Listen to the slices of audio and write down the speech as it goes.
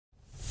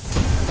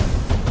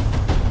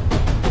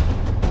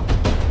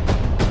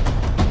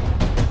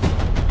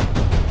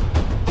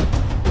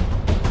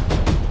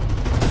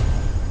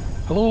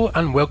Hello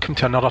and welcome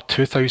to another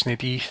 2000 AD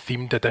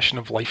themed edition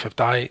of Life of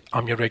Die.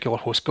 I'm your regular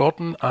host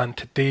Gordon, and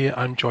today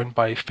I'm joined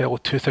by fellow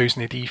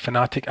 2000 AD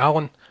fanatic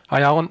Alan. Hi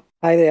Alan.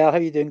 Hi there, how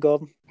you doing,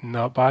 Gordon?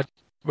 Not bad.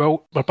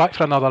 Well, we're back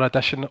for another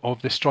edition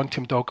of the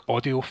Strontium Dog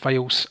audio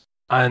files,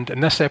 and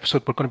in this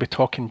episode we're going to be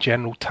talking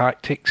general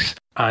tactics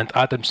and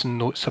adding some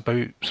notes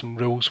about some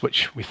rules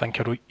which we think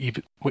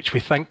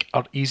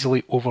are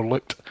easily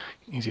overlooked.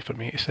 Easy for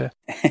me to say.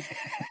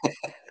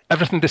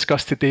 Everything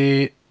discussed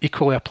today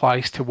equally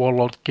applies to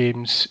Warlord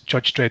Games'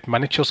 Judge Dredd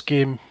Miniatures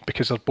Game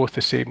because they're both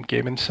the same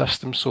gaming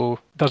system, so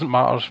it doesn't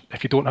matter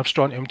if you don't have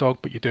Strontium Dog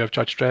but you do have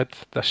Judge Dredd,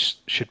 this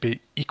should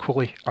be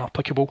equally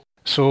applicable.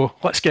 So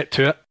let's get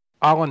to it.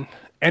 Alan,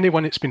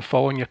 anyone that's been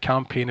following your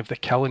campaign of The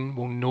Killing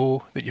will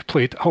know that you've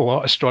played a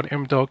lot of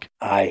Strontium Dog.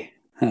 Aye.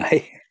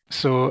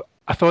 So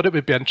I thought it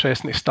would be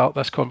interesting to start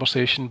this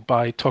conversation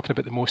by talking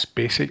about the most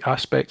basic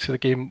aspects of the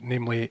game,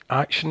 namely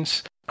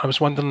actions. I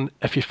was wondering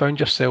if you found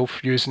yourself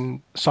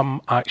using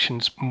some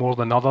actions more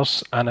than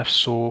others, and if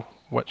so,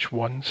 which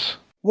ones?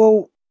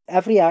 Well,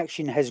 every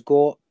action has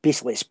got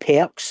basically its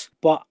perks,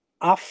 but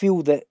I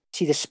feel that,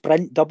 see, the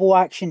sprint double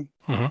action,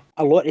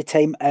 a lot of the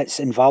time it's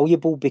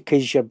invaluable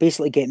because you're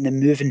basically getting the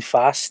moving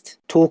fast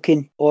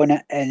token on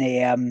it,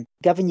 and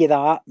giving you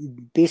that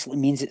basically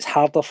means it's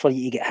harder for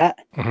you to get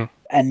hit.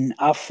 And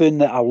I've found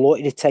that a lot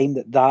of the time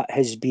that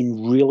has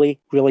been really,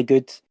 really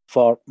good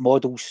for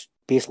models,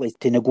 basically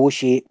to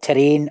negotiate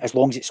terrain as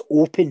long as it's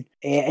open.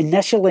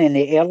 Initially in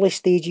the early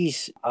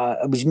stages,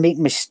 I was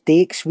making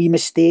mistakes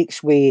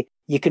where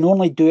you can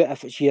only do it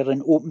if you're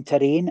in open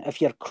terrain.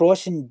 If you're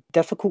crossing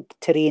difficult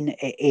terrain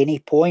at any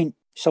point,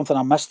 something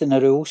I missed in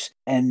the rules,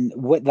 and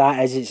what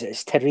that is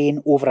it's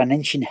terrain over an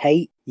inch in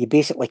height, you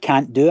basically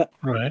can't do it.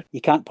 Right.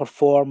 You can't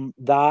perform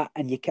that,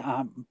 and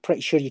I'm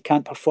pretty sure you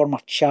can't perform a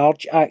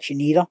charge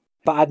action either.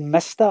 But I'd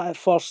missed that at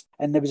first,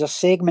 and there was a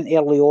segment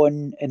early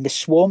on in the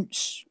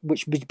swamps,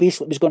 which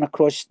was going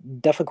across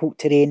difficult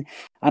terrain,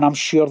 and I'm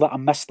sure that I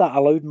missed that. I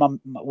allowed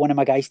one of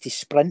my guys to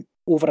sprint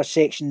over a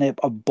section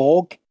of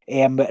bog,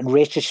 but in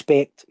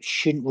retrospect,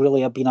 shouldn't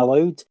really have been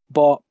allowed.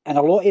 But in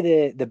a lot of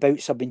the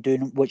bouts I've been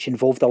doing, which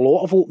involved a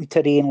lot of open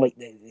terrain, like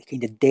the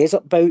kind of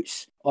desert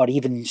bouts, or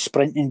even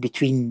sprinting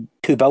between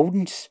two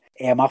buildings,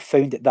 I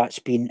found that that's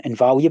been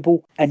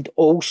invaluable. And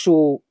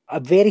also, I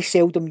very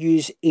seldom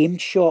use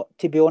aimed shot,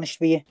 to be honest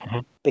with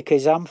you,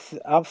 because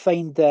I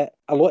find that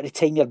a lot of the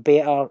time you're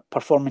better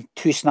performing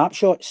two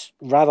snapshots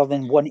rather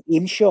than one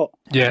aim shot.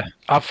 Yeah,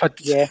 I've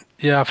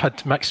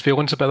had mixed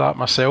feelings about that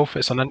myself.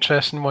 It's an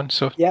interesting one.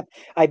 So yep,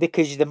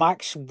 because the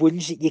max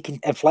wounds that you can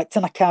inflict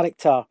on a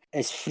character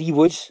is 3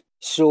 wounds.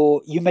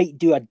 So you might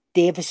do a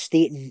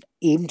devastating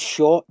aimed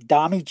shot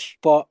damage,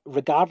 but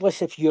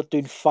regardless if you're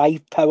doing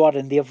 5 power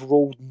and they've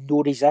rolled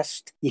no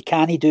resist, you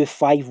can't do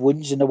 5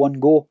 wounds in the one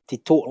go to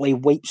totally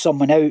wipe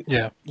someone out.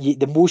 Yeah.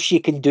 The most you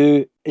can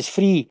do is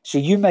 3. So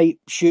you might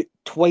shoot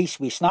twice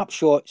with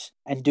snapshots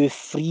and do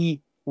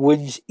 3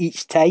 wounds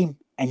each time,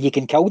 and you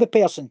can kill the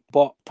person.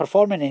 But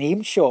performing an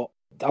aim shot,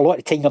 a lot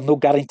of the time you're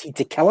not guaranteed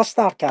to kill a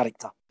star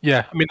character.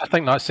 Yeah, I mean, I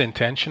think that's the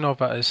intention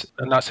of it,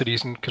 and that's the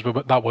reason,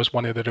 because that was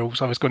one of the rules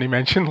I was going to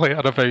mention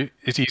later about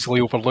is easily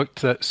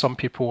overlooked, that some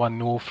people I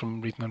know from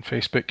reading on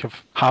Facebook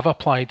have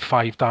applied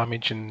 5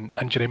 damage and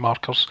injury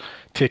markers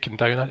taken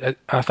down.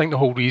 I think the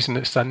whole reason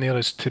it's in there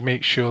is to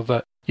make sure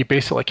that you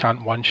basically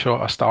can't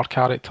one-shot a star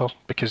character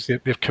because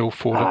they've killed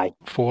 4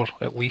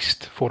 at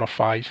least, 4 or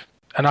 5.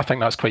 And I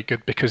think that's quite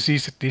good because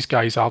these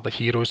guys are the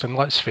heroes, and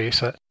let's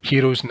face it,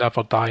 heroes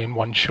never die in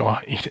one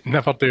shot.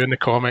 Never do in the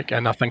comic,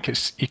 and I think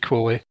it's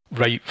equally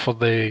right for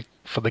the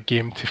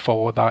game to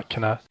follow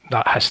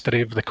that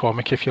history of the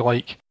comic, if you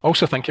like. I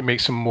also think it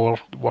makes them more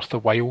worth the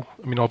while.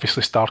 I mean,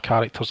 obviously star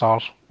characters are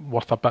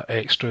worth a bit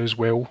extra as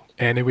well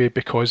anyway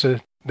because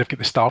they've got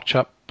the star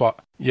chip, but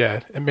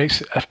yeah, it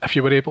makes if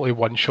you were able to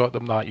one-shot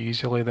them that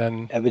easily,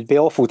 then it would be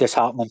awful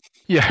disheartening.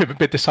 Yeah, it would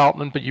be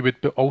disheartening, but you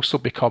would also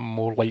become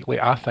more likely,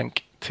 I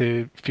think,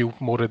 to feel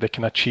more of the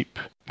kind of cheap,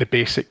 the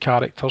basic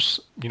characters,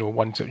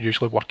 ones that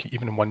usually work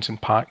even in ones in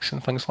packs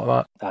and things like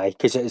that. Aye,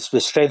 because it's the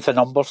strength of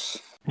numbers.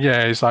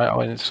 Yeah,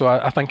 exactly. So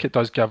I think it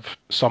does give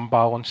some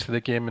balance to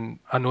the game, and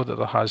I know that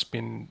there has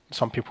been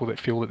some people that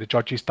feel that the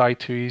judges die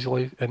too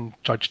easily in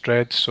Judge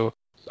Dredd, so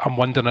I'm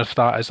wondering if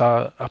that is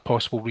a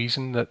possible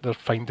reason that they're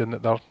finding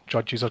that their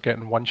judges are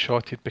getting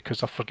one-shotted because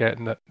they're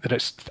forgetting that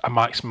it's a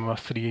maximum of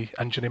 3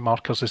 injury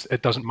markers.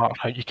 It doesn't matter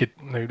how you could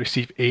now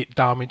receive 8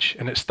 damage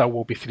and it still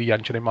will be 3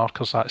 injury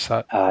markers, that's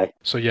it. Aye.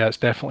 So yeah, it's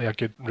definitely a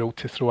good rule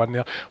to throw in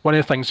there. One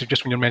of the things,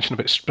 just when you're mentioning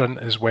about sprint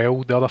as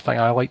well, the other thing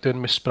I like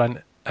doing with sprint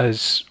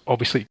is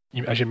obviously,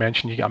 as you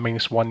mentioned, you get a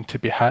 -1 to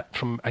be hit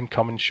from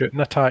incoming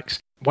shooting attacks.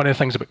 One of the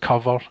things about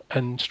cover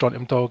in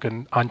Strontium Dog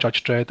and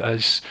Judge Dredd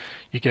is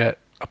you get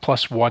a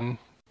 +1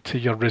 to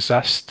your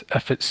resist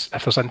if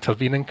there's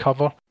intervening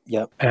cover.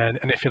 Yep. And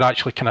if you're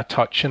actually kind of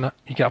touching it,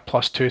 you get a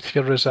 +2 to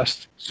your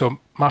resist. So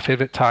my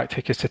favourite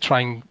tactic is to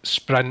try and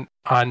sprint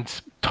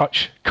and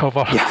touch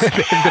cover at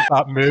the end of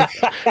that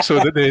move, so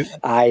that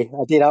I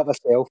did that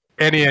myself.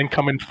 Any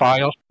incoming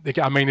fire, they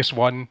get a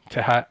 -1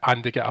 to hit,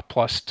 and they get a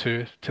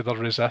 +2 to their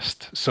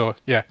resist. So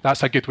yeah,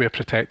 that's a good way of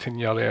protecting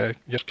your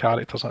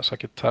characters. That's a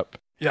good tip.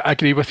 Yeah, I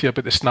agree with you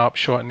about the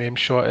snapshot and aim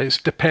shot.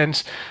 It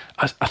depends.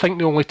 I think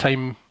the only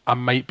time I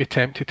might be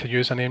tempted to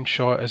use an aim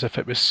shot is if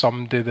it was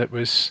somebody that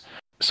was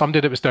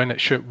down at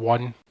shoot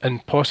 1,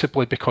 and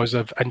possibly because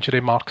of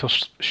injury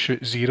markers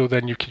shoot 0,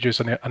 then you could use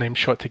an aim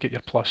shot to get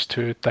your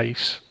 +2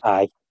 dice.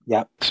 Aye,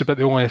 yeah. It's about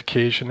the only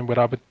occasion where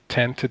I would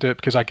tend to do it,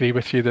 because I agree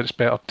with you that it's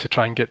better to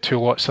try and get 2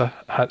 lots of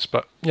hits.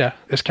 But yeah,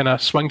 it's kind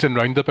of swings and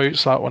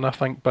roundabouts, that one, I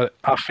think. But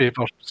I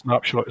favour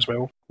snapshot as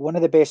well. One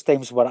of the best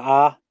times where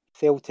I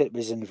felt it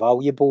was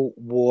invaluable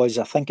was,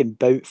 I think, in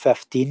bout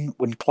 15,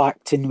 when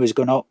Clacton was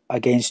going up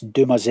against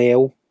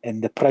Dumazel in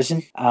the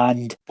prison,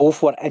 and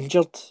both were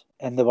injured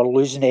and they were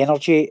losing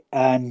energy,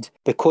 and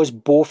because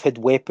both had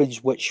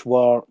weapons which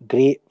were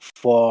great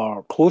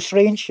for close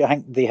range, I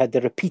think they had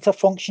the repeater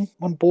function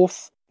on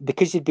both.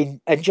 Because they'd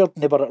been injured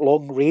and they were at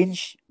long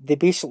range, they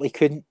basically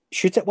couldn't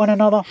shoot at one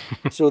another.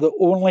 So the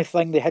only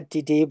thing they had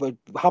to do was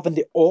having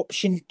the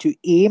option to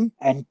aim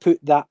and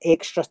put that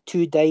extra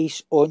 2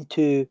 dice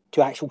onto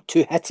actual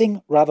 2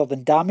 hitting rather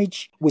than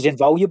damage was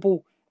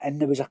invaluable. And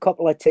there was a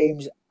couple of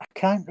times, I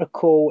can't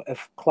recall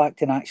if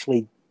Clacton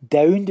actually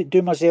downed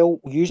Dumazel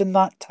using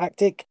that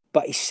tactic,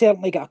 but he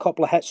certainly got a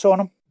couple of hits on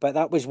him. But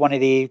that was one of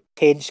the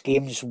tense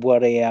games where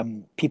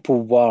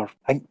people were,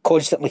 I think,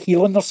 constantly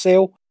healing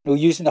themselves.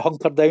 Using the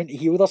hunker down to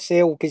heal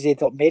themselves because they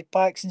got med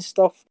packs and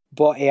stuff.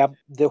 But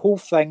the whole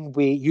thing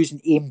with using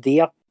aim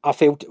there, I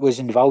felt it was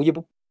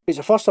invaluable. Because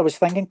at first I was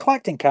thinking,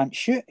 Clacton can't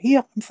shoot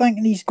here. I'm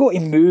thinking he's got to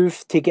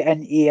move to get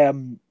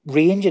into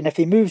range, and if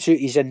he moves out,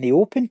 he's in the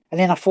open. And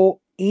then I thought,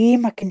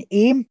 I can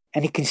aim,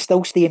 and he can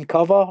still stay in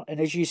cover.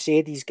 And as you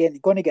said, he's going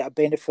to get a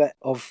benefit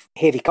of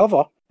heavy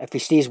cover if he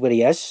stays where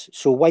he is.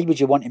 So why would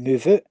you want to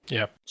move out?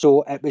 Yeah.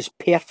 So it was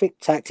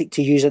perfect tactic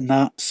to use in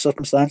that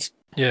circumstance.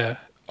 Yeah.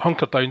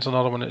 Hunker down's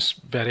another one that's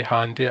very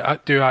handy. I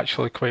do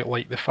actually quite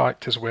like the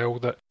fact as well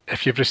that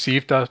if you've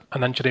received an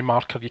injury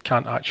marker, you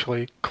can't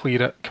actually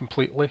clear it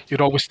completely.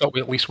 You're always stuck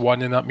with at least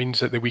one, and that means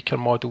that the weaker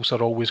models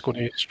are always going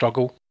to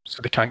struggle,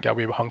 so they can't get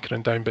away with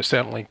hunkering down. But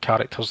certainly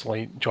characters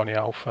like Johnny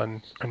Alpha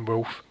and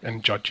Wolf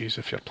and Judges,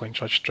 if you're playing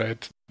Judge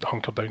Dredd, the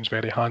hunker down's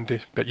very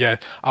handy. But yeah,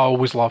 I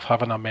always love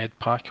having a med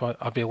pack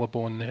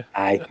available in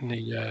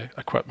the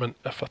equipment,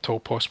 if at all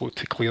possible,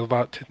 to clear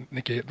that, to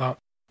negate that.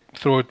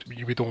 Though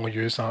you would only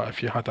use that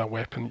if you had a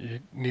weapon you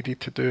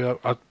needed to do it.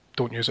 I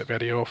don't use it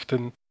very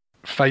often.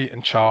 Fight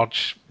and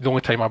charge. The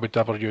only time I would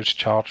ever use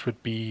charge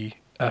would be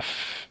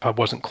if I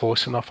wasn't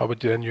close enough. I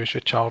would then use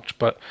your charge.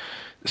 But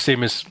the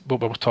same as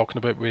what we were talking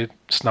about with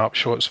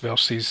snapshots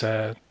versus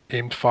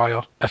aimed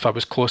fire. If I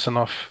was close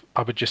enough,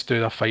 I would just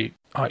do a fight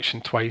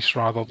action twice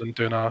rather than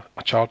doing a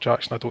charge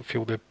action. I don't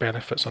feel the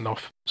benefits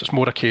enough. So it's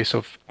more a case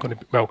of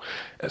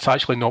it's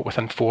actually not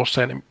within 4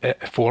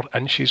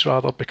 inches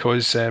rather,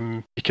 because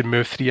you can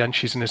move 3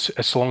 inches, and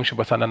as long as you're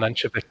within an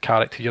inch of the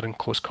character, you're in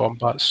close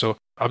combat. So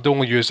I would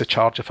only use the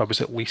charge if I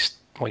was at least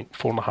like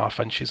 4.5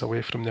 inches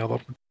away from the other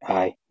one.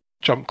 Aye.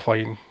 Jump,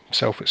 climb,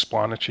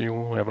 self-explanatory. You're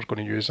only ever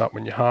going to use that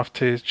when you have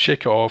to.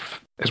 Shake it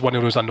off is one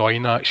of those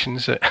annoying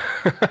actions that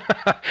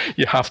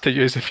you have to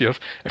use if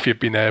you've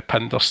been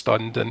pinned or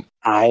stunned. And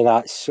aye,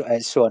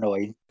 it's so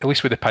annoying. At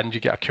least with the pin, you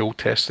get a kill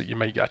test that you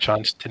might get a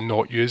chance to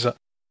not use it.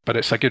 But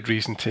it's a good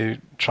reason to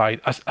try.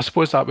 I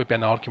suppose that would be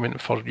an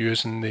argument for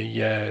using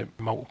the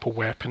multiple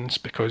weapons,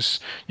 because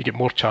you get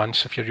more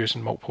chance if you're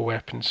using multiple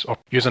weapons, or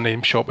using an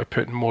aim shot by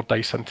putting more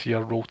dice into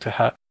your roll to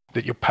hit,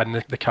 that you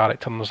pin the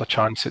character, and there's a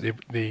chance that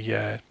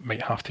they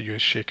might have to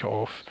use shake it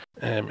off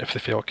if they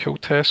fail a kill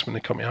test when they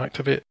come to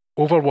activate.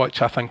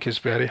 Overwatch, I think, is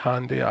very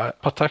handy. I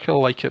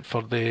particularly like it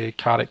for the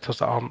characters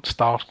that aren't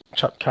star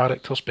chip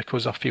characters,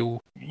 because I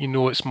feel,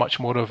 it's much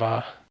more of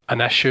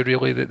an issue,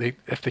 really, that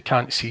if they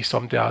can't see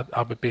somebody,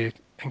 I would be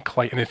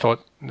inclined, and they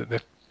thought that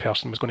the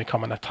person was going to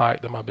come and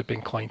attack them, I would be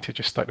inclined to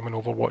just stick them in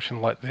Overwatch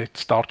and let the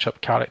star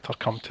chip character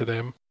come to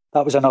them.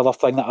 That was another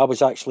thing that I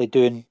was actually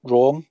doing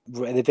wrong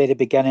at the very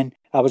beginning.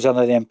 I was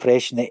under the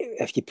impression that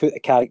if you put the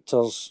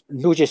characters,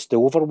 not just the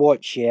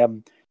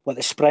Overwatch, like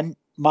the sprint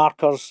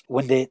markers,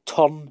 when the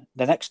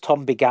next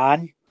turn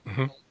began,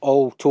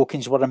 all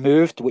tokens were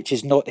removed, which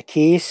is not the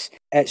case.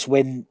 It's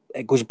when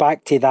it goes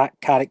back to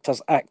that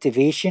character's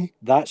activation,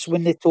 that's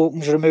when the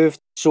token's removed.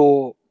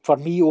 So for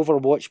me,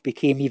 Overwatch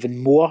became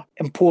even more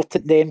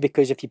important then,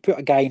 because if you put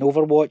a guy in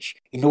Overwatch,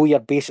 you're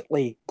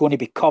basically going to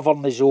be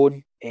covering the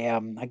zone. I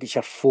think it's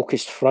your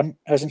focused front,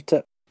 isn't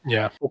it?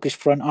 Yeah. Focused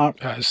front arc.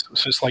 So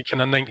it's like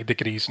kind of 90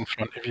 degrees in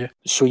front of you.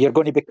 So you're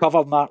going to be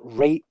covering that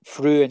right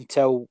through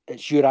until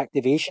it's your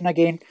activation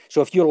again.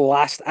 So if you're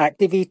last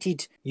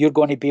activated, you're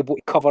going to be able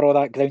to cover all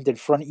that ground in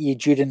front of you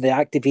during the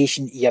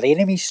activation of your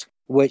enemies,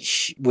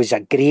 which was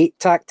a great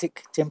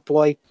tactic to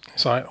employ.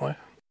 Exactly.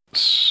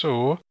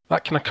 So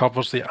that kind of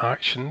covers the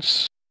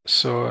actions.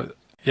 So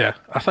Yeah,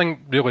 I think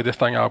really the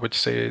thing I would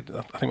say,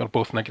 I think we're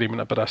both in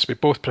agreement about this. We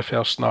both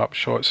prefer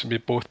snapshots and we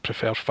both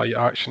prefer fight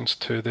actions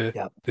to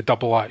the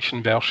double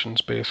action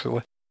versions,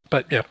 basically.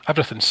 But yeah,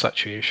 everything's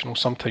situational.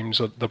 Sometimes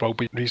there will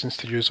be reasons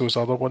to use those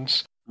other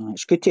ones.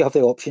 It's good to have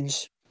the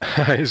options.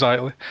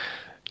 Exactly.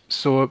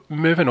 So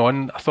moving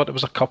on, I thought there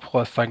was a couple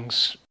of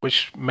things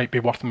which might be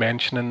worth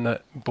mentioning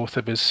that both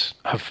of us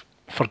have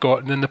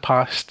forgotten in the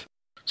past.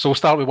 So we'll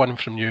start with one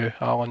from you,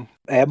 Alan.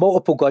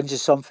 Multiple guns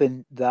is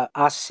something that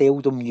I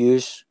seldom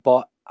use,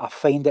 but I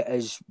find it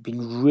has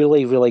been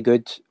really, really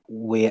good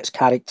with its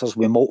characters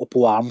with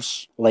multiple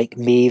arms, like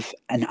Maeve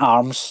and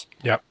Arms.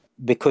 Yep.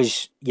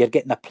 Because you're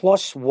getting a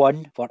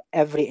 +1 for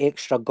every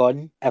extra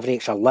gun, every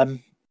extra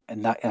limb,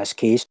 in this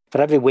case,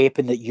 for every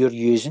weapon that you're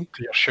using.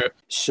 To your shoot.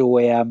 So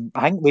I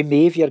think with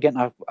Maeve, you're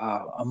getting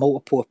a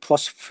multiple of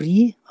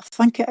 +3, I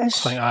think it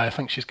is. I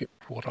think she's got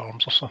 4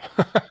 arms or something.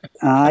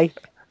 Aye.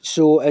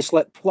 So it's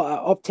like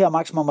up to a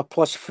maximum of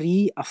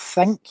 +3, I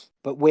think.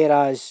 But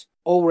whereas,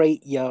 all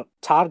right, your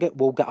target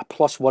will get a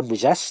 +1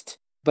 resist,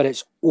 but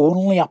it's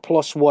only a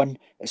 +1.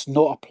 It's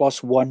not a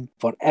 +1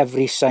 for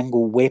every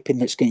single weapon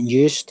that's getting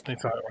used.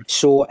 Exactly.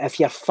 So if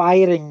you're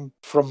firing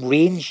from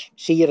range,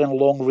 say you're in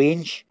long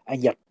range,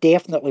 and you're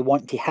definitely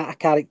wanting to hit a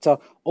character,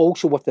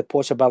 also with the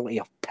possibility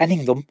of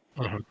pinning them,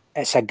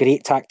 it's a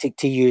great tactic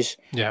to use.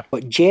 Yeah.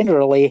 But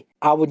generally,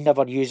 I would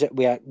never use it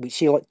where we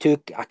see like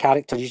a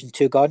character using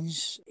 2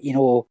 guns. You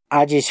know,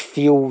 I just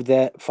feel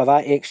that for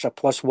that extra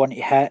 +1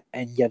 to hit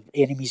and your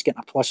enemy's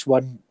getting a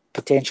 +1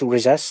 potential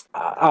resist,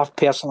 I've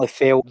personally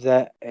felt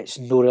that it's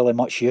not really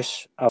much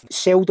use. I've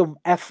seldom,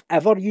 if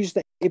ever, used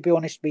it, to be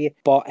honest with you,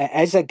 but it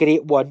is a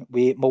great one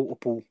with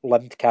multiple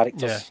limbed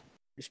characters. Yeah.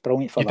 It's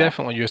brilliant for you that. You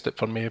definitely used it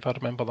for Maeve, I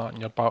remember that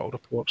in your battle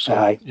report. So,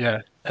 Aye.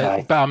 Yeah.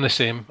 Aye. But I'm the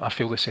same. I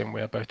feel the same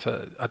way about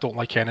it. I don't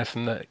like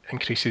anything that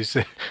increases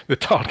the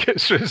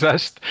target's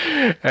resist.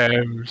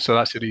 So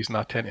that's the reason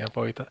I tend to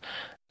avoid it.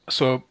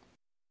 So,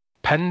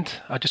 pinned,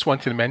 I just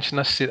wanted to mention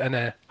this.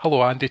 And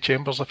hello, Andy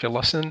Chambers, if you're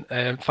listening.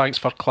 Thanks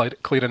for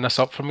clearing this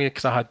up for me,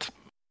 because I had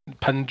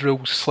pinned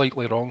rules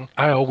slightly wrong.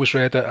 I always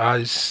read it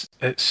as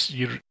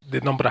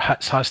the number of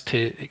hits has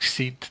to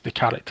exceed the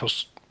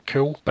character's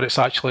cool, but it's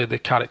actually the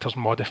character's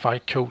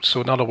modified cool.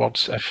 So in other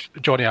words, if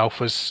Johnny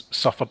Alpha's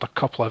suffered a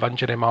couple of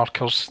injury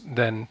markers,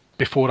 then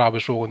before I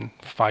was rolling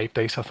 5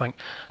 dice, I think.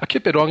 I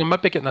could be wrong. I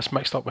might be getting this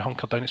mixed up with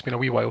Hunker Down. It's been a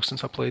wee while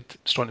since I played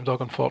Strontium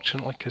Dog,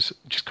 unfortunately,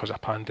 just because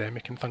of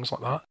pandemic and things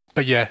like that.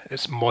 But yeah,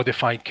 it's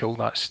modified cool.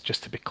 That's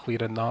just to be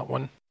clear in that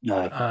one.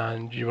 Aye.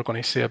 And you were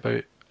going to say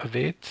about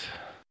evade?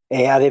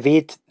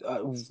 Evade,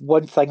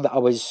 one thing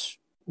that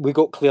we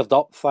got cleared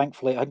up,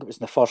 thankfully. I think it was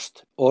in the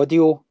first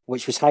audio,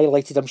 which was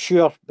highlighted. I'm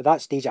sure at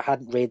that stage I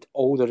hadn't read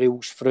all the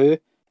rules through,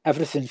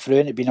 everything through,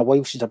 and it'd been a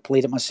while since I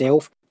played it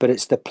myself. But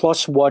it's the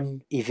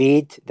 +1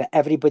 evade that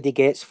everybody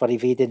gets for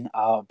evading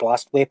a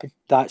blast weapon.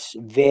 That's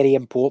very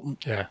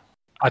important. Yeah.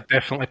 I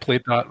definitely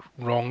played that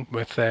wrong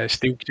with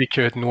Steel Creek,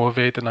 who had no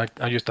evade, and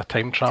I used a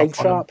time trap on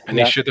him. And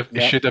he should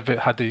have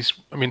had his.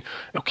 I mean,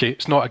 okay,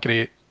 it's not a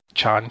great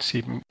chance.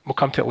 We'll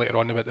come to it later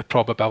on about the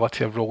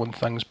probability of rolling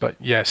things, but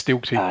yeah, Steel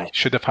Creek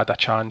should have had a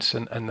chance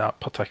in that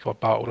particular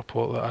battle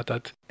report that I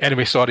did.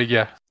 Anyway, sorry,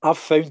 yeah. I've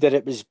found that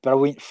it was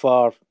brilliant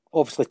for,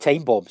 obviously,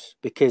 time bombs,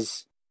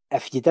 because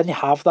if you didn't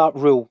have that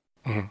rule,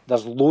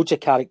 there's loads of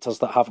characters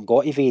that haven't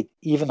got evade.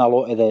 Even a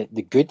lot of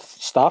the good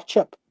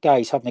Starship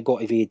guys haven't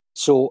got evade.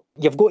 So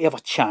you've got to have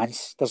a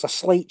chance. There's a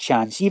slight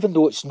chance, even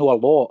though it's not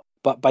a lot.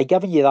 But by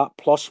giving you that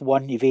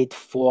 +1 evade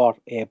for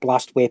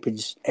blast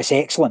weapons, it's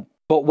excellent.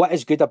 But what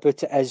is good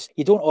about it is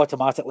you don't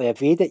automatically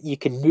evade it. You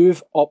can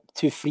move up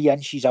to 3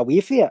 inches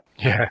away from it.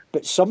 Yeah.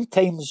 But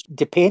sometimes,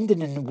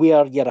 depending on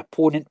where your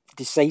opponent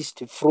decides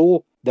to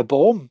throw the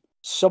bomb,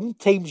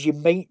 sometimes you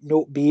might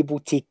not be able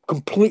to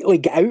completely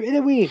get out of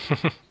the way.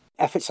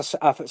 If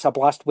it's a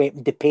blast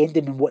weapon,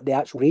 depending on what the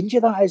actual range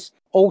of that is.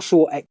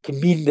 Also, it can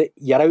mean that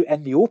you're out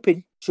in the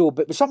open. So,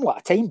 but with something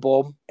like a time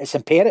bomb, it's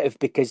imperative,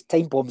 because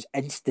time bomb's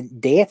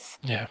instant death.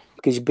 Yeah.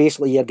 Because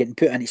basically you're getting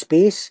put into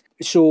space.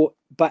 So,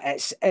 but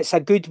it's a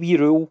good wee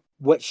rule,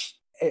 which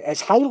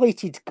it's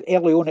highlighted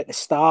early on at the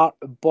start.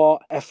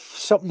 But if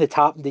something had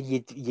happened and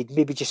you'd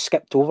maybe just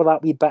skipped over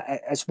that wee bit,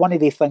 it's one of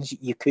the things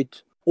that you could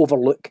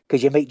overlook,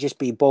 because you might just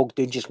be bogged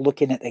down just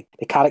looking at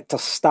the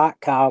character's stat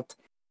card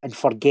and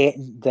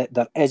forgetting that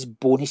there is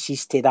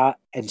bonuses to that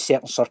in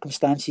certain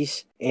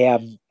circumstances.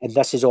 And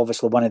this is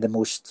obviously one of the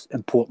most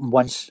important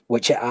ones,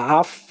 which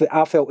I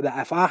felt that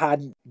if I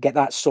hadn't get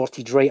that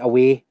sorted right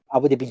away, I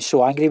would have been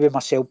so angry with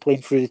myself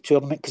playing through the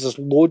tournament, because there's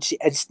loads of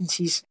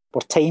instances where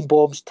time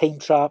bombs, time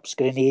traps,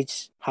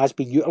 grenades has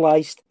been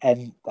utilised,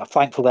 and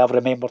thankfully I've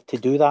remembered to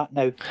do that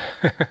now.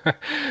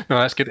 No,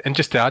 that's good. And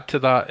just to add to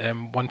that,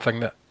 one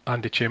thing that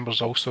Andy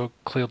Chambers also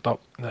cleared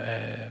up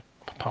that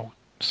pal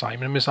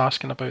Simon was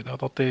asking about the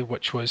other day,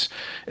 which was,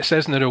 it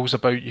says in the rules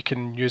about you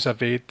can use an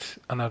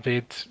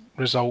evade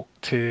result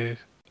to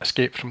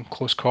escape from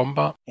close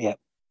combat. Yeah.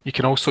 You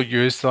can also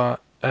use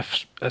that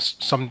if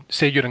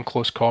say you're in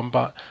close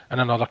combat and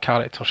another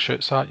character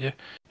shoots at you.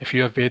 If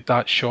you evade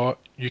that shot,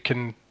 you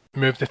can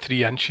move the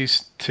 3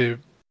 inches to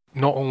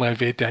not only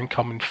evade the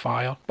incoming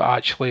fire, but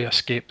actually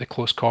escape the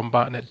close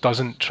combat, and it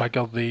doesn't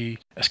trigger the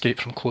escape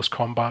from close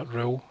combat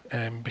rule,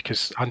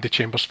 because Andy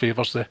Chambers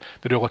favours the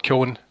rule of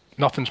killing.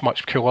 Nothing's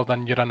much cooler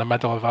than you're in the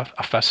middle of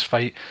a fist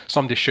fight,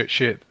 somebody shoots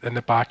you in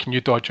the back and you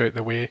dodge out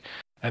the way,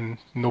 and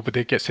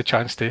nobody gets a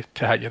chance to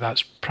hit you.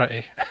 That's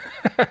pretty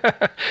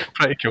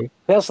pretty cool.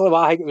 Personally,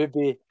 what I think it would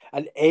be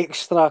an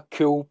extra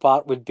cool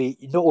part would be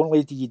not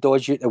only do you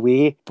dodge out the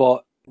way,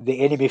 but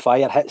the enemy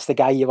fire hits the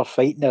guy you were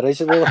fighting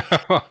originally.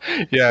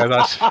 Yeah,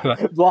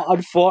 but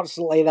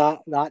unfortunately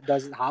that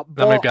doesn't happen.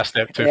 That might be a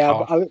step too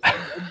far. It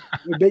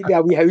might be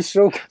a wee house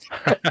rule.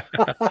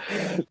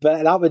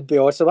 But that would be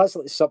awesome. That's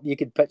like something you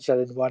could picture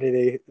in one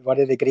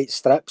of the great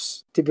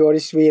strips, to be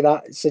honest with you,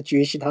 that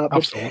situation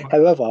happened. Absolutely.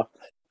 However,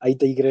 I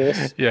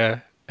digress.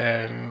 Yeah.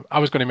 I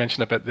was going to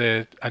mention about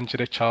the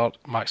injury chart,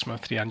 maximum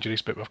 3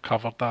 injuries, but we've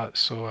covered that.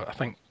 So I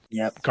think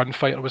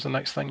Gunfighter was the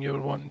next thing you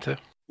were wanting to.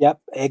 Yep,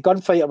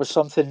 Gunfighter was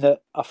something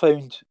that I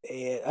found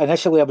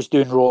initially I was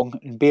doing wrong,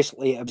 and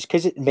basically it was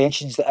because it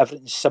mentions that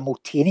everything's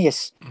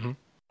simultaneous. Mm-hmm.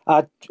 I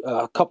had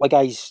a couple of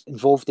guys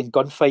involved in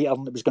Gunfighter,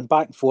 and it was going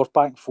back and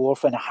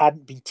forth, and I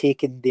hadn't been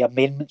taking the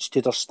amendments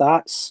to their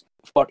stats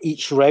for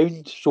each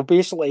round. So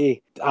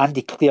basically,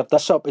 Andy cleared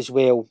this up as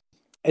well.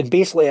 And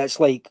basically, it's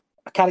like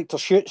a character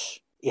shoots,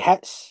 he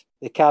hits,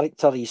 the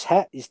character he's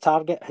hit, his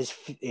target has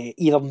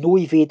either no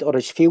evade or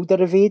has failed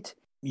to evade,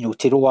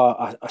 to roll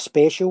a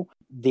special.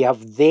 They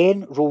have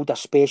then rolled a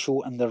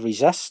special and they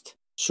resist.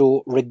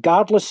 So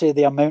regardless of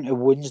the amount of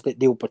wounds that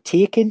they'll be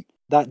taking,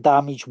 that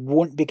damage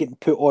won't be getting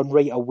put on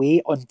right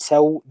away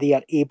until they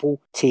are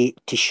able to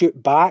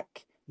shoot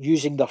back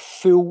using their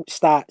full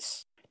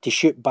stats to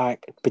shoot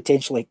back,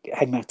 potentially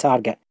hitting a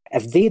target.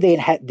 If they then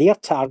hit their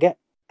target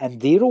and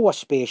they roll a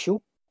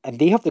special and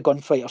they have the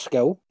Gunfighter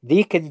skill,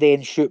 they can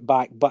then shoot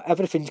back, but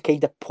everything's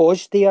kind of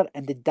paused there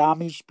and the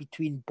damage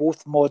between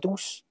both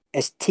models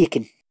is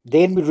taken.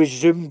 Then we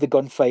resume the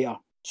Gunfighter.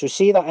 So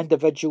say that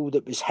individual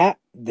that was hit,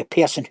 the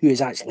person who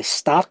has actually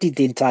started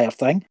the entire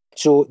thing,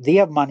 so they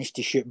have managed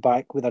to shoot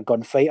back with a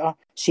Gunfighter.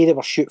 Say they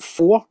were shoot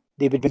 4,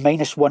 they would be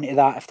 -1 to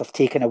that if they've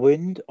taken a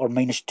wound, or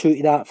 -2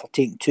 to that if they're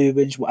taking 2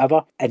 wounds,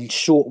 whatever, and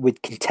so it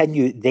would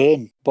continue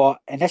then. But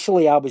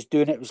initially I was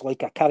doing it was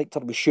like a character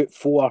would shoot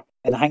 4,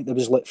 and I think there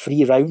was like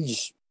 3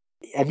 rounds.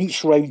 In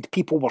each round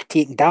people were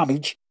taking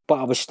damage, but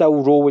I was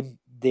still rolling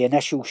the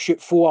initial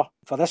shoot 4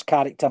 for this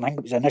character, and I think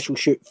it was initial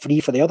shoot 3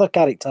 for the other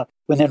character,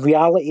 when in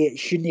reality it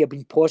shouldn't have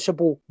been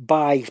possible,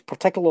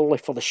 particularly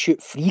for the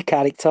shoot 3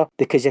 character,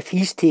 because if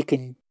he's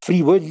taken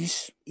 3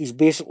 wounds, his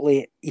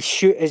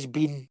shoot has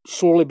been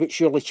slowly but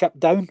surely chipped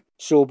down.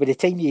 So by the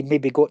time he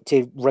maybe got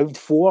to round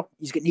 4,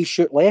 he's got no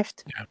shoot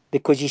left,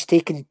 because he's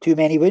taken too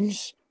many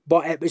wounds.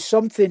 But it's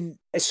something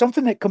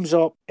that comes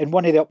up in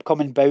one of the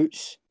upcoming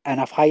bouts, and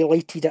I've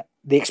highlighted it,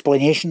 the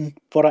explanation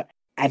for it.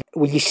 And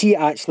when you see it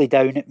actually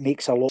down, it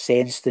makes a lot of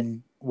sense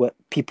than what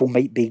people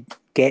might be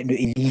getting out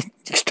of me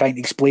just trying to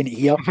explain it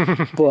here.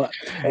 But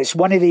it's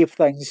one of the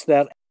things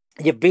that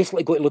you've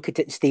basically got to look at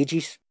it in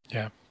stages.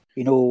 Yeah.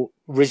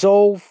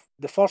 Resolve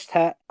the first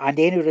hit and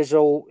any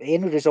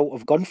result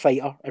of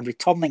Gunfighter and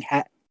returning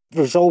hit,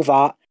 resolve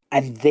that,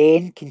 and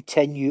then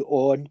continue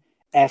on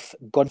if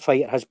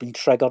Gunfighter has been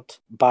triggered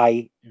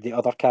by the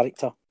other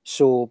character.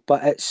 So,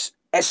 but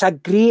it's a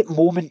great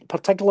moment,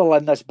 particularly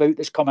in this bout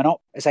that's coming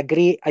up. It's a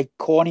great,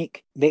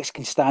 iconic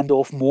Mexican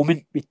standoff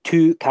moment with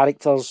 2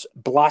 characters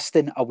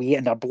blasting away,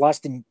 and they're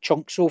blasting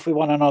chunks off of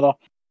one another.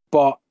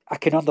 But I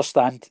can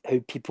understand how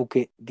people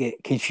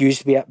get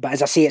confused with it. But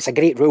as I say, it's a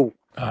great rule.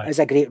 It's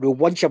a great rule.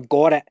 Once you've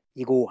got it,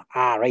 you go,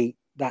 right,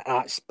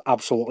 that's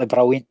absolutely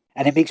brilliant.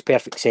 And it makes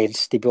perfect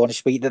sense, to be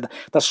honest with you.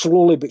 They're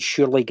slowly but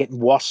surely getting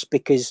worse,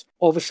 because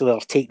obviously they're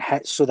taking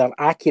hits, so their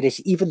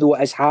accuracy, even though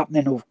it is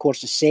happening over the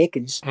course of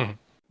seconds,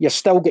 you're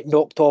still getting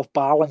knocked off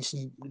balance,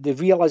 and the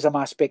realism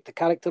aspect, the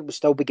character would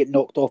still be getting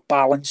knocked off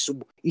balance, so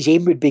his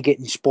aim would be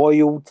getting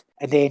spoiled,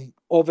 and then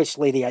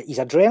obviously his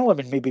adrenaline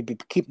would maybe be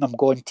keeping him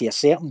going to a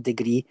certain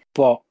degree,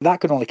 but that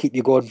can only keep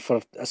you going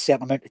for a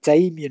certain amount of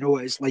time.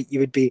 It's like you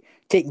would be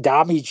taking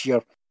damage,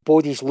 your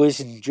body's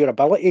losing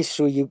durability,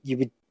 so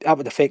that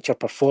would affect your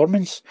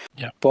performance.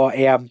 Yeah. But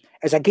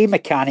as a game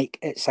mechanic,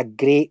 it's a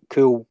great,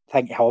 cool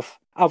thing to have.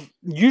 I've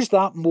used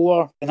that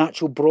more than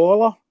actual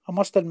Brawler, I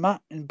must admit.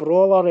 In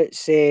Brawler, it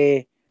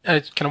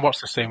kind of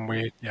works the same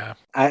way, yeah.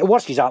 It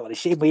works exactly the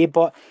same way,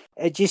 but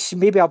it just,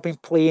 maybe I've been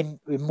playing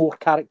with more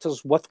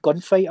characters with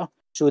Gunfighter,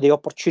 so the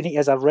opportunity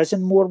has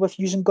arisen more with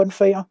using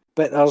Gunfighter.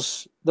 But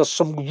there's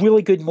some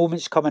really good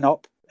moments coming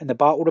up in the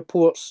battle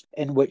reports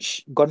in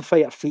which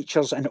Gunfighter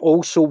features, and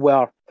also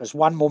where there's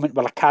one moment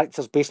where a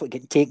character's basically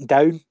getting taken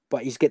down,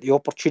 but he's got the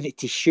opportunity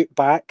to shoot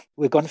back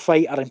with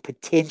Gunfighter and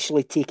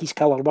potentially take his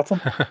killer with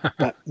him.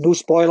 But no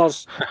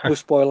spoilers, no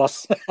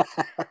spoilers.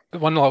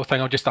 One little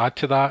thing I'll just add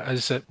to that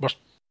is that we're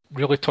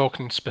really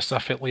talking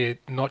specifically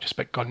not just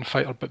about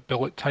Gunfighter, but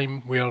bullet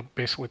time, where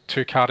basically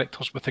 2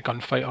 characters with the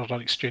Gunfighter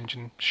are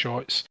exchanging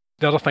shots.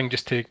 The other thing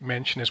just to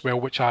mention as well,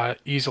 which I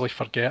easily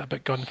forget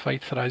about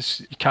Gunfighter,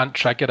 is you can't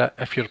trigger it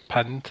if you're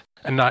pinned,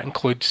 and that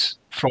includes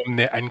from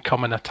the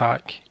incoming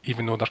attack,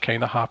 even though they're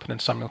kind of happening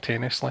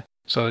simultaneously.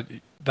 So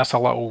that's a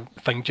little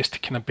thing just to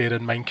kind of bear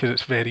in mind, because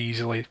it's very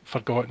easily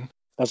forgotten.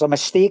 There's a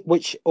mistake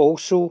which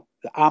also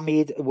I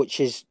made, which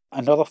is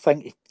another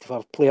thing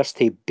for players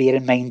to bear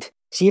in mind.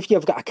 See, if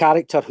you've got a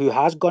character who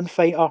has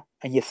gunfighter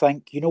and you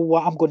think, you know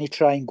what, I'm going to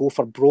try and go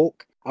for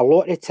broke, a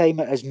lot of the time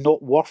it is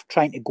not worth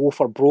trying to go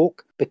for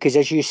broke, because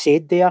as you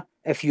said there,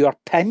 if you are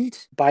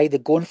pinned by the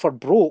going for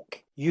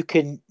broke, you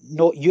can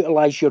not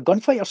utilise your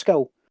gunfighter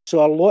skill.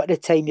 So a lot of the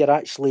time you're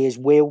actually as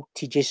well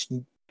to just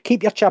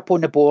keep your chip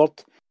on the board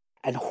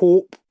and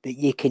hope that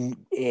you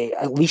can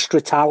at least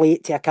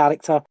retaliate to a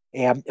character,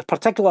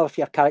 particularly if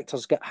your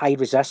character's got high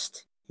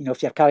resist. You know,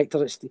 if your character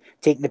that's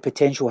taking the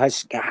potential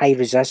has got high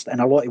resist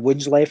and a lot of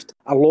wounds left,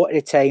 a lot of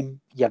the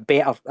time you're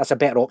better. That's a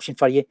better option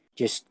for you.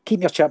 Just keep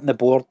your chip on the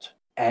board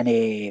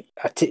and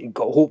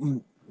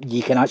hoping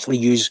you can actually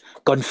use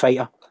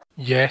gunfighter.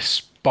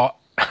 Yes, but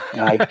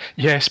Aye.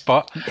 yes,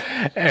 but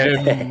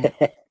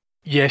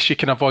yes, you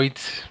can avoid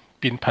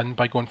being pinned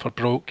by going for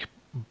broke.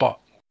 But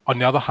on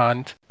the other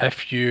hand,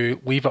 if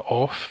you leave it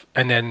off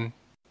and then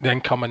the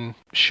incoming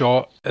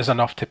shot is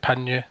enough to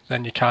pin you,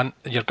 then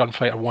your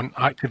gunfighter won't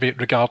activate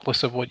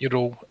regardless of what you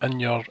roll in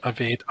your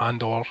evade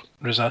and or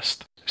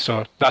resist.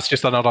 So that's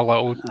just another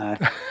little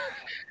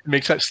it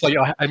makes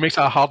it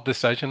a hard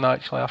decision,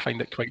 actually. I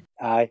find it quite...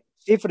 Aye.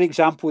 Say, for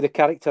example, the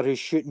character who's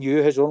shooting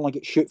you has only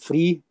got shoot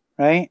 3,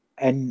 right?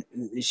 And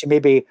she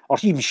maybe, or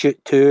even shoot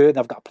 2, and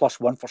they've got a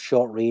 +1 for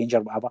short range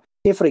or whatever.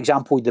 Say, for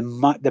example,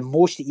 the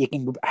most that you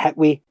can hit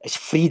with is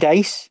 3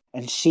 dice,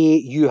 and say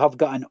you have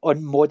got an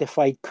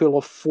unmodified cool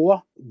of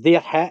 4, their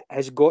hit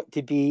has got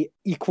to be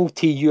equal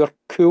to your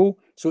cool,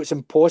 so it's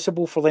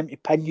impossible for them to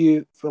pin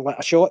you for like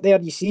a shot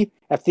there, you see?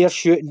 If they're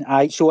shooting,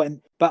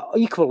 but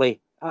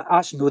equally,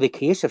 that's not the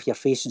case if you're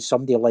facing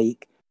somebody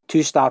like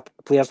 2-star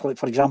players, like,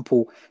 for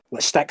example,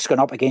 like Stick's going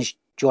up against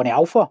Johnny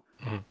Alpha.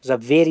 Mm-hmm. There's a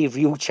very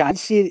real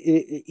chance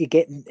you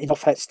get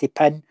enough hits to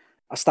pin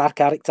a star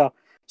character.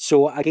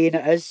 So again,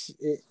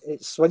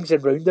 it swings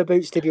and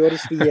roundabouts, to be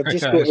honest with you. I've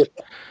just got to...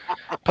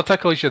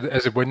 Particularly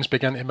as the wins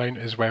begin to mount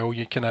as well,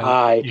 you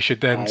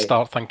should then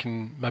start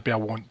thinking, maybe I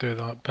won't do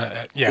that.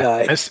 But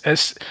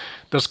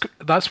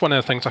that's one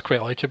of the things I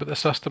quite like about the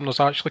system.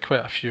 There's actually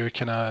quite a few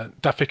kind of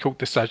difficult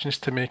decisions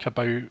to make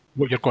about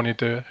what you're going to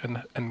do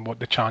and what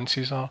the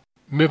chances are.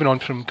 Moving on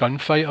from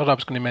gunfighter, I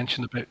was going to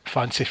mention about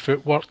fancy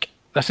footwork.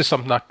 This is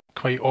something I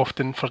quite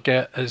often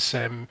forget, is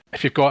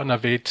if you've got an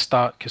evade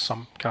stat, because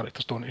some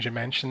characters don't, as you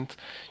mentioned,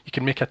 you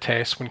can make a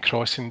test when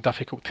crossing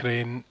difficult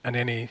terrain, and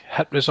any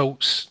hit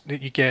results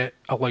that you get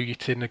allow you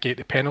to negate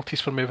the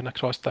penalties for moving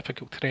across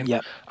difficult terrain.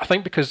 Yep. I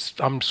think because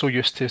I'm so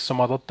used to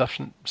some other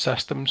different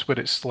systems where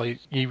it's like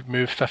you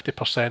move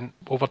 50%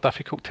 over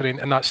difficult terrain,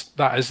 and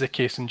that is the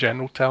case in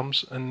general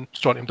terms in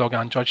Strontium Dog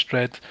and Judge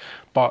Dredd,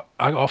 but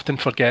I often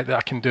forget that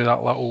I can do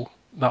that little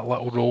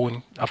roll,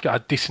 and I've got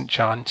a decent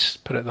chance,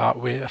 put it that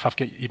way. If I've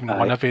got even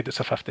one evade, it's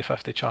a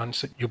 50-50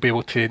 chance that you'll be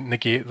able to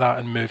negate that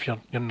and move your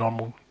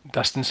normal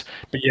distance.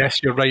 But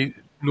yes, you're right,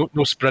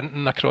 no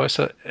sprinting across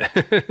it.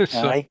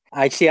 So.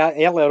 I see,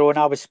 earlier on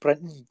I was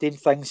doing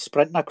things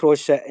sprinting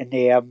across it, and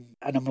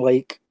I'm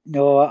like,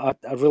 no, I'm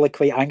really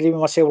quite angry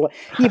with myself.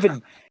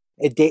 Even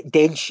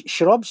dense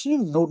shrubs,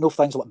 no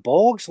things like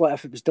bogs, like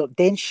if it was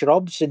dense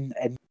shrubs and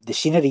the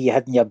scenery you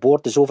had in your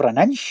board is over an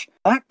inch,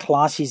 that's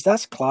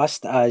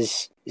classed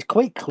as, it's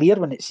quite clear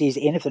when it says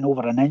anything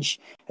over an inch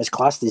is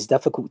classed as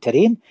difficult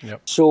terrain.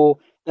 Yep. So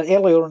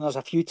earlier on, there's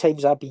a few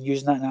times I've been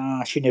using that, and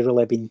I shouldn't have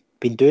really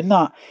been doing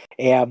that.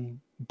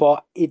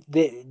 But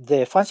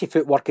the fancy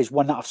footwork is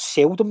one that I've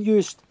seldom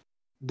used,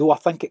 though I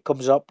think it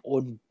comes up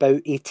on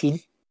about 18. I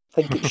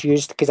think it's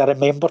used because I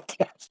remember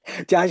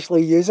to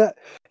actually use it.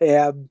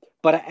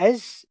 But it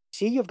is,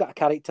 see, you've got a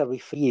character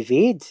with free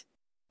evade,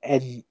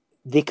 and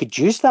they could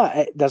use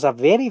that. There's a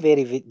very,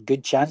 very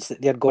good chance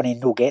that they're going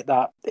to not get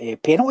that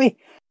penalty.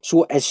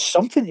 So it's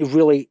something to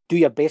really do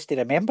your best to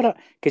remember it,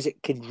 because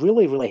it can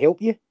really, really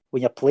help you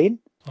when you're playing.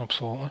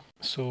 Absolutely.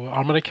 So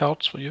armory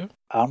cards for you?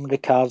 Armory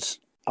cards,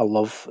 I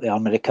love the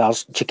armory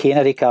cards.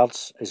 Chicanery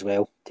cards as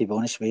well, to be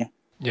honest with you.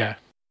 Yeah.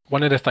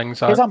 One of the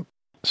things I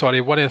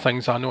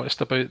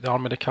noticed about the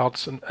armory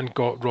cards and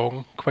got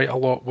wrong quite a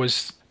lot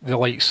was the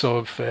likes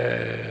of,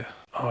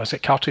 is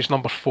it cartridge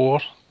number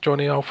 4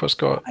 Johnny Alpha's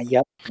got?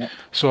 Yep.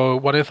 So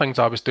one of the things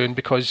I was doing,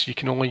 because you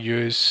can only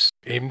use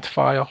aimed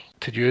fire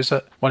to use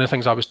it, one of the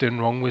things I was doing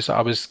wrong was that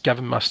I was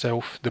giving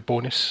myself the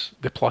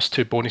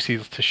 +2 bonus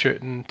either to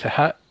shooting to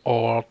hit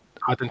or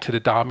adding to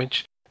the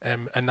damage.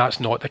 And that's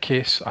not the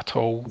case at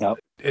all. Yep.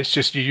 It's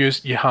just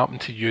you happen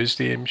to use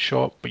the aim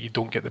shot, but you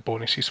don't get the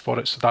bonuses for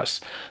it. So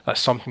that's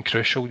something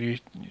crucial you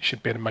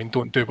should bear in mind.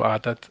 Don't do what I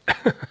did.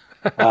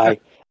 Aye.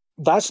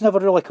 That's never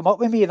really come up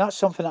with me, and that's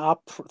something that I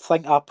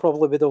think I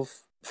probably would have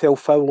fell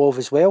foul of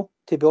as well,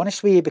 to be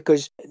honest with you,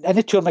 because in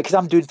the tournament, because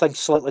I'm doing things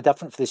slightly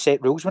different for the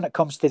set rules when it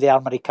comes to the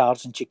armory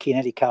cards and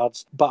chicanery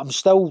cards, but I'm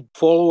still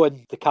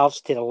following the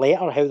cards to the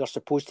letter, how they're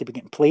supposed to be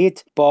getting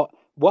played. But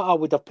what I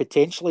would have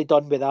potentially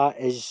done with that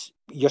is,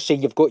 you're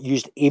saying you've got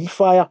used aim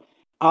fire.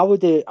 I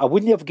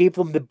wouldn't have gave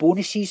them the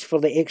bonuses for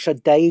the extra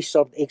dice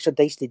or extra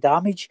dice to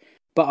damage,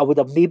 but I would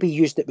have maybe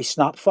used it with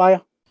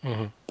Snapfire.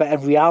 Mm-hmm. But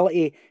in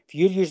reality, if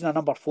you're using a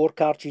number 4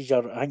 cartridge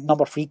or I think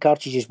number 3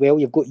 cartridge as well,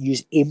 you've got to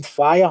use aimed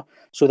fire.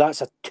 So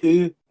that's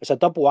it's a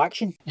double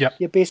action. Yep.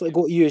 You basically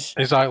got to use.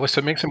 Exactly. So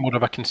it makes it more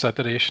of a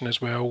consideration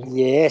as well.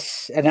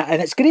 Yes, and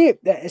it's great.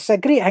 It's a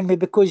great thing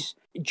because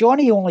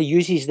Johnny only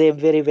uses them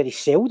very, very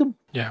seldom.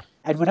 Yeah.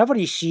 And whenever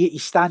you see it,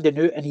 he's standing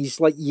out and he's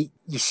like, you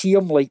see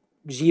him like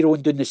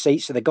zeroing down the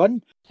sights of the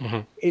gun. Mm-hmm.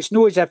 It's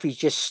not as if he's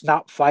just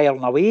snap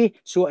firing away.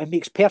 So it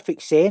makes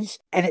perfect sense.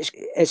 And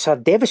it's a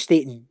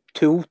devastating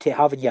tool to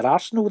have in your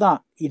arsenal,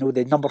 that,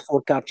 the number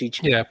 4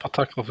 cartridge. Yeah,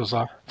 particularly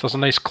if there's a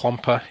nice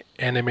clump of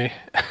enemy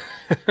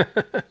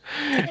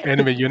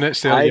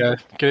units there. Yeah,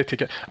 great to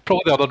get.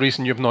 Probably the other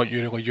reason you've not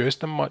really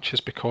used them much is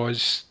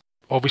because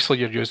obviously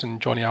you're using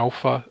Johnny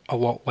Alpha a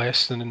lot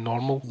less than in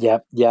normal. Yeah,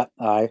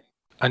 aye.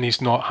 And he's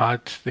not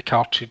had the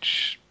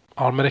cartridge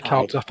armory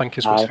cards, I think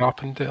is what's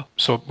happened there.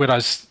 So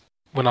whereas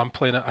when I'm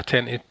playing it, I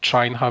tend to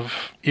try and have,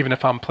 even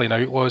if I'm playing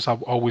Outlaws, I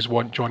always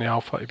want Johnny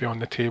Alpha to be on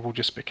the table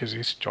just because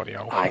he's Johnny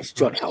Alpha. Aye, it's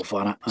Johnny Alpha,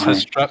 isn't it? It's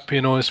his strip,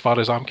 as far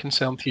as I'm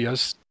concerned, he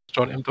is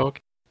Strontium Dog.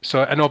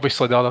 So, and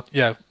obviously the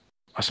other,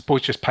 I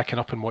suppose just picking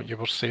up on what you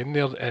were saying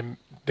there,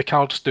 the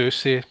cards do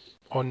say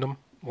on them,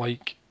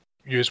 like,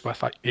 use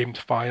with aimed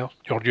fire,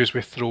 or use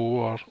with throw,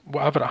 or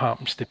whatever it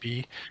happens to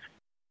be.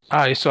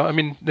 Aye, so I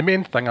mean, the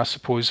main thing I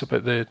suppose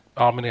about the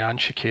armory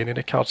and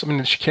chicanery cards,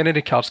 the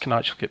chicanery cards can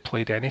actually get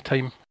played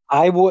anytime.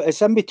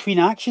 It's in between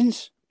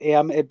actions.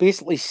 It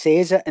basically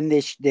says it in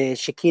the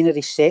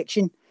chicanery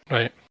section.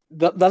 Right.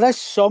 There is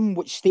some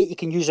which state you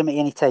can use them at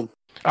any time.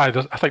 I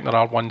think there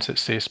are ones that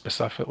say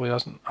specifically,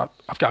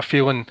 I've got a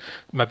feeling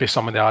maybe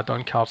some of the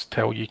add-on cards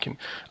tell you can.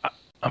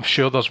 I'm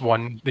sure there's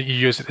one that you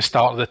use at the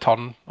start of the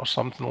turn or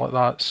something like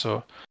that.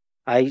 So,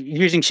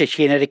 using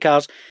chicanery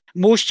cards.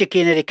 Most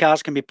chicanery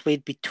cards can be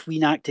played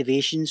between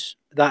activations.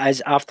 That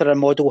is, after a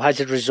model has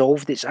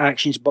resolved its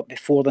actions, but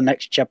before the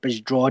next chip is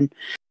drawn.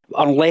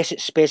 Unless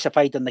it's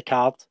specified on the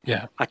card.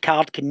 Yeah. A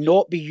card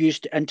cannot be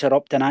used to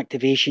interrupt an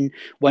activation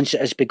once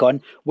it has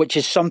begun, which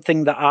is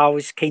something that I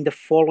was kind of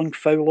falling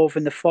foul of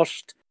in the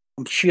first.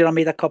 I'm sure I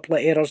made a couple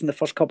of errors in the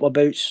first couple of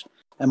bouts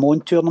in my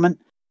own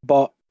tournament,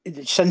 but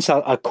since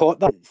I caught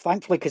that,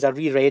 thankfully, because I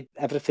reread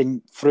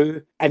everything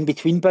through in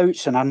between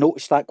bouts, and I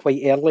noticed that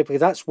quite early,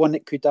 because that's one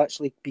that could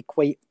actually be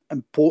quite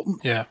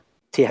important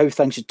to how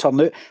things would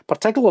turn out,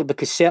 particularly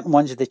because certain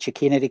ones of the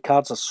chicanery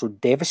cards are so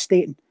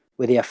devastating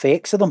with the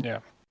effects of them. Yeah.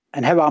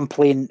 And how I'm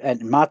playing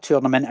in my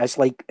tournament is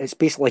it's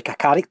basically like a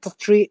character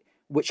trait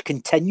which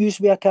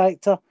continues with a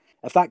character.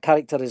 If that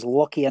character is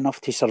lucky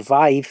enough to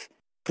survive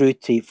through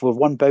for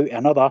one bout to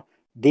another,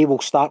 they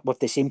will start with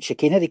the same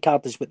chicanery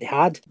card as what they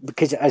had,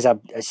 because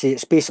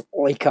it's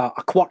basically like a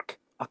quirk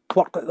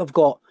that they've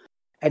got.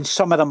 And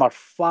some of them are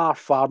far,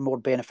 far more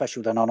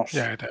beneficial than others.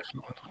 Yeah,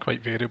 definitely.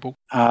 Quite variable.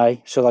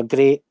 Aye, so they're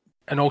great.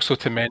 And also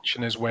to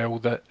mention as well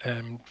that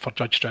for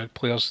Judge Dredd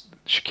players,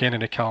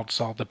 chicanery cards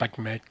are the big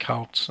meg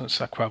cards.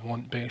 It's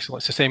equivalent, basically.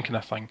 It's the same kind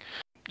of thing.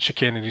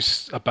 Chicanery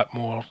is a bit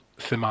more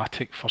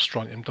thematic for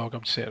Strontium Dog, I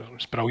would say.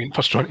 It's brilliant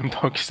for Strontium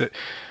Dog.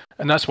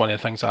 And that's one of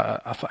the things I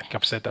think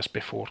I've said this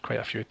before quite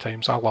a few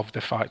times. I love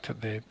the fact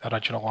that the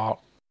original art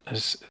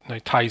now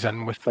ties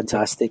in with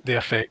fantastic the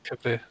effect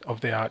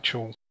of the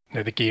actual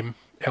the game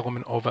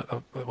element of it,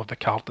 of the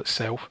card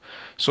itself.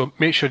 So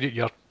make sure that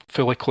you're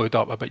fully clued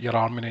up about your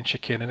arming and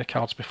chicanery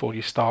cards before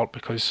you start,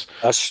 because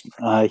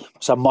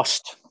it's a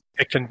must.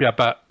 It can be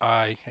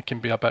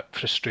a bit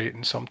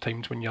frustrating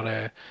sometimes when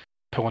you're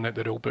pulling out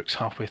the rule books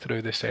halfway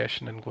through the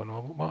session and going,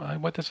 well,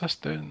 what does this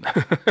do?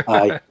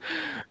 Aye.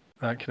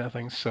 That kind of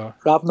thing. So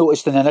I've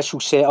noticed in the initial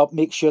setup,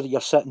 make sure that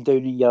you're sitting down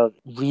and you're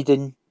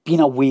reading, being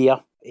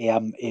aware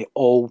of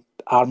all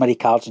armory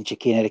cards and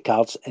chicanery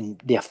cards and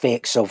the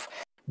effects of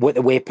what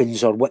the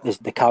weapons or what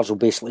the cards will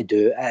basically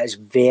do. It is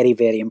very,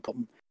 very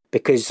important,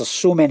 because there's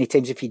so many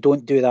times if you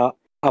don't do that,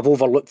 I've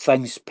overlooked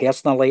things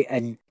personally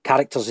and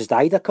characters has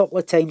died a couple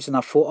of times and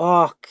I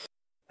thought,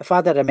 if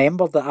I'd have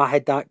remembered that I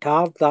had that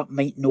card, that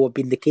might not have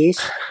been the case.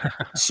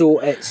 So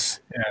it's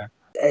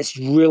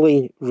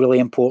really, really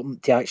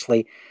important to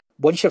actually,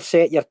 once you've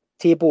set your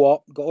table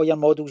up, got all your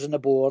models on the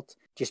board,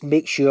 just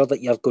make sure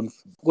that you're going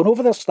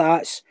over their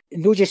stats,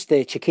 not just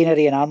the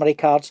chicanery and armory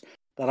cards.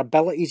 Their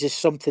abilities is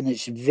something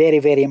that's very,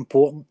 very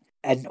important.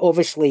 And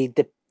obviously,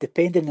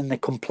 depending on the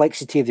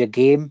complexity of your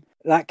game,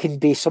 that can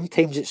be,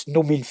 sometimes it's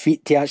no mean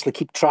feat to actually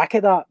keep track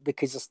of that,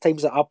 because there's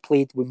times that I've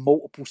played with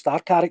multiple star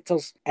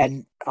characters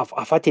and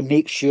I've had to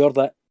make sure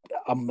that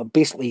I'm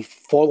basically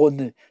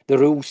following the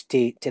rules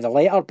to the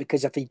letter,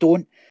 because if you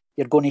don't,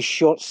 you're going to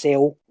short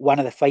sell one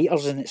of the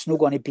fighters and it's not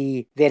going to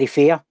be very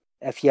fair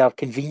if you're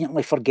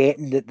conveniently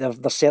forgetting that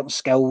there's certain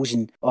skills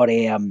or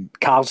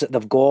cards that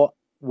they've got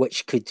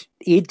which could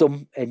aid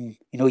them, and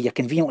you're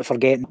conveniently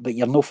forgetting, but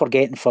you're not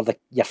forgetting for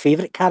your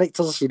favourite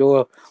characters,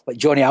 like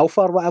Johnny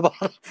Alpha or whatever.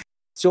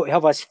 So to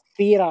have as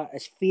fair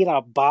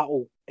a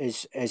battle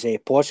as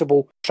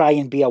possible, try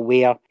and be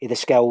aware of the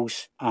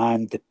skills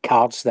and the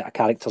cards that a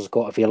character's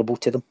got available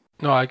to them.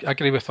 No, I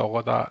agree with all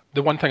of that.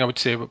 The one thing I would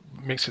say what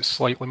makes it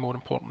slightly more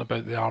important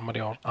about the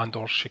armory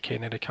or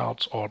chicanery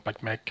cards or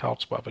big meg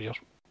cards, whatever you're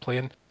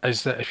playing,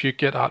 is that if you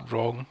get that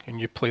wrong and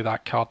you play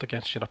that card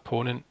against your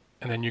opponent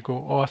and then you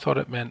go, oh, I thought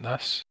it meant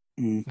this,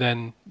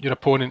 then your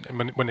opponent,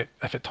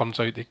 if it turns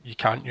out that you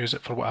can't use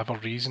it for whatever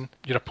reason,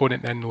 your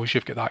opponent then knows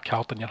you've got that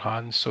card in your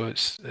hands. So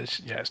it's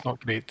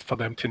not great for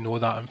them to know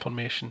that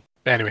information.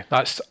 But anyway,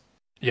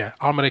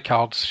 armory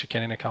cards,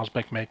 chicanery cards,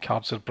 big meg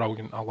cards are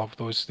brilliant. I love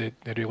those. They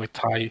really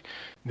tie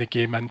the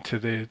game into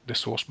the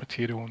source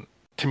material. And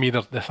to me,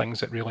 they're the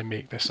things that really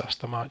make the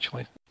system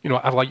actually.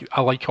 I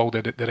like all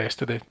the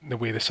rest of the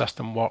way the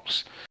system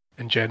works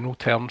in general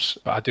terms,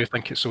 but I do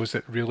think it's those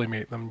that really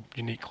make them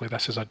uniquely.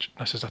 This is a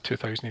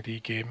 2000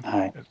 AD game,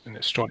 Aye. And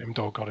it's Strontium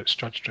Dog or it's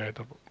Judge Dredd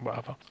or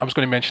whatever. I was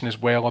going to mention as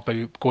well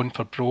about going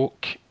for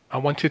broke. I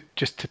wanted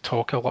just to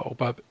talk a little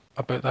bit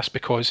about this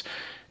because,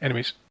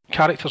 anyways,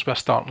 characters with a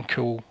starting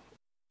pool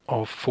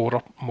of 4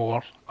 or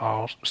more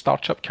are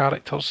starship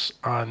characters,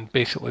 and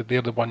basically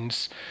they're the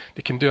ones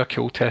they can do a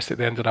cool test at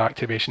the end of the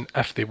activation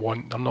if they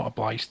want. They're not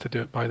obliged to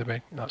do it, by the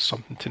way. That's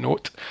something to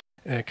note,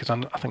 because I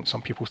think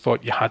some people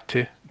thought you had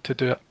to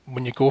do it.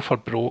 When you go for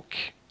broke,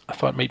 I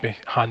thought it might be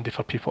handy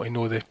for people to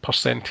know the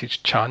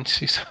percentage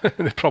chances,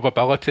 the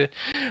probability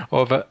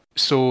of it.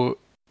 So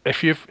now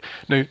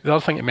the other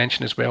thing to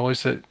mention as well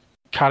is that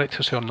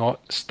characters who are not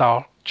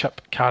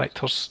starship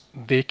characters,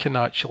 they can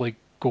actually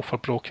go for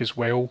broke as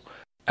well.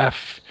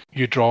 If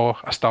you draw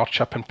a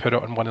starship and put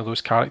it on one of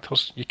those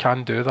characters, you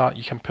can do that.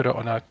 You can put it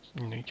on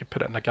you could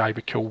put it in a guy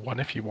with cool 1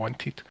 if you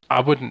wanted.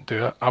 I wouldn't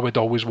do it. I would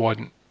always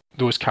want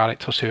those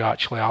characters who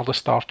actually are the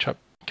starship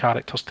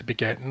characters to be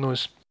getting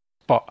those.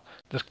 But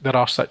there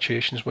are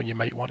situations where you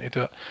might want to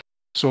do it.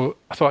 So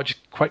I thought I'd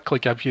just quickly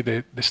give you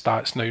the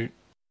stats now.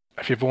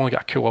 If you've only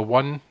got a cooler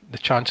 1, the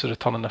chance of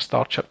returning a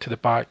starship to the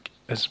back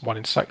is 1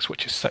 in 6,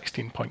 which is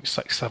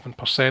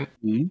 16.67%.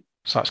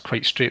 So that's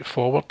quite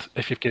straightforward.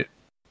 If you've got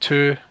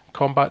 2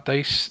 combat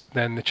dice,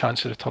 then the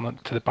chance of returning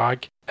it to the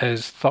bag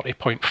is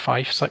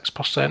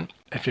 30.56%.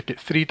 If you've got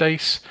 3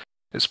 dice,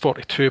 it's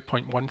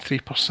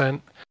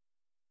 42.13%.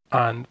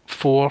 And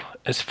 4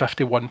 is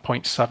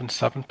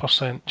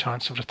 51.77%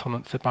 chance of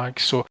returning to the bag.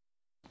 So,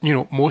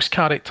 most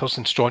characters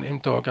in Strontium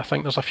Dog, I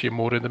think there's a few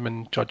more of them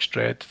in Judge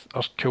Dredd,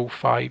 are cool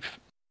 5.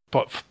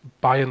 But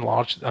by and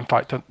large, in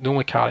fact, the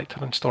only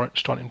character in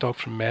Strontium Dog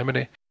from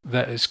memory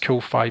that is cool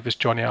 5 is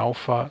Johnny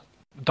Alpha.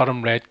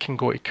 Durham Red can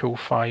go to cool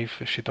 5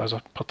 if she does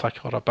a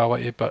particular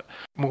ability, but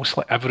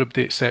mostly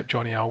everybody except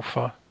Johnny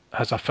Alpha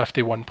has a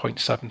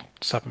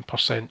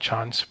 51.77%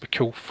 chance with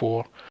cool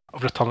 4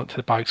 of returning to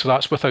the bag. So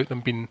that's without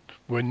them being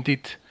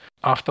wounded.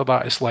 After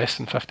that, it's less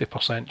than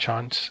 50%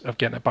 chance of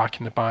getting it back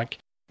in the bag.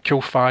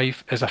 Cool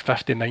 5 is a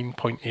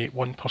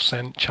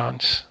 59.81%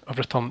 chance of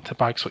returning to the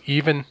bag. So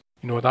even,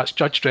 that's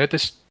Judge Dredd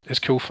is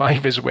cool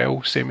 5 as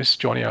well, same as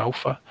Johnny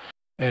Alpha.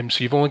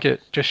 So you've only got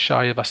just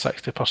shy of a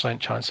 60%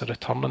 chance of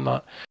returning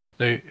that.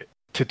 Now,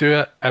 to do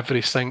it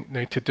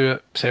to do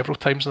it several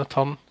times in a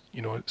turn,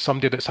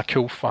 somebody that's a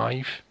cool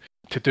 5,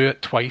 to do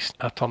it twice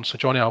in a turn, so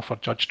Johnny Alpha,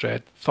 Judge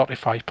Dredd,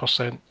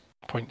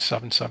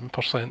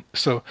 35.77%.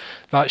 So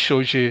that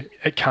shows you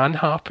it can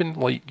happen.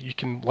 Like, you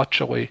can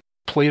literally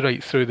play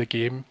right through the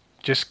game,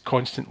 just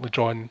constantly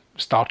drawing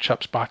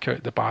starships back out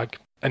of the bag.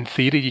 In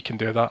theory, you can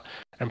do that.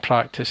 In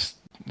practice,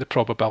 the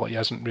probability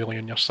isn't really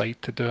on your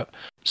side to do it.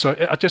 So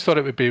I just thought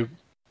it would be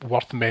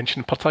worth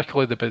mentioning,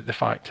 particularly about the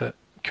fact that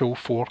cool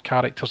 4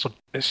 characters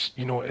it's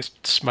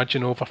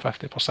smidging over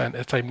 50% of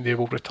the time they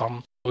will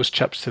return those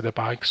chips to the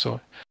bag.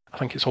 So I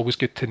think it's always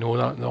good to know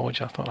that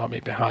knowledge. I thought that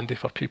might be handy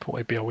for people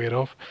to be aware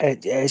of.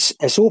 It's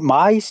opened my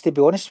eyes, to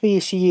be honest with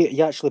you. See,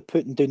 you actually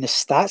putting down the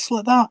stats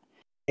like that,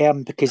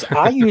 because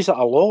I use it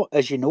a lot,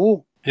 as you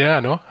know. Yeah, I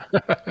know.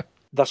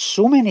 There's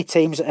so many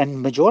times,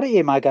 and majority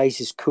of my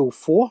guys is cool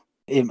 4.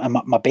 And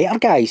my better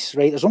guys,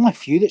 right? There's only a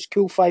few that's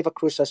cool 5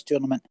 across this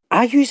tournament.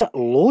 I use it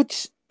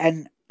loads,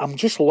 and I'm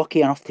just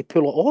lucky enough to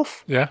pull it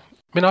off. Yeah.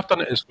 I mean, I've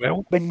done it as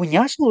well. When you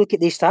actually look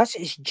at these stats,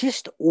 it's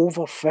just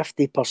over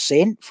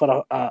 50%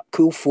 for a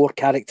cool 4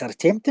 character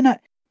attempting it.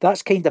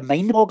 That's kind of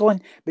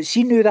mind-boggling. But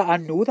see, now that I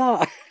know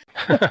that,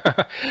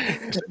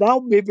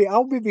 I'll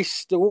maybe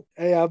stop.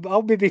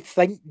 I'll maybe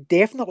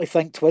definitely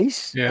think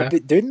twice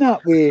about doing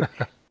that way,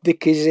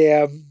 because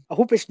I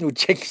hope it's no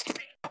jinxed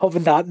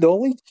having that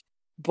knowledge.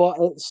 But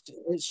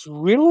it's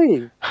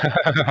really.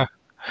 I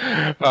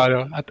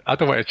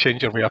don't want to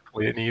change your way of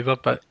playing either,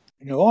 but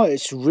no,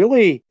 it's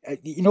really,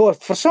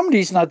 for some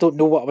reason I don't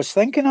know what I was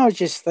thinking. I was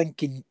just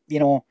thinking,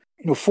 4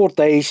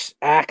 dice,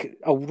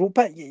 I'll roll,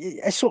 but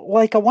it's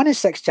like a 1 in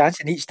 6 chance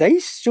in each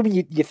dice. So when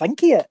you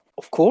think of it,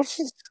 of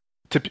course.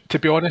 To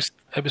be honest,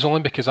 it was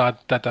only because I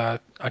did a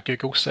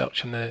Google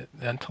search on the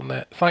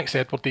internet. Thanks,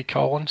 Edward D.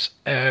 Collins.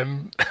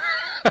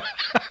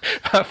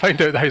 I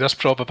found out how this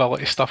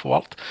probability stuff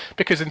worked.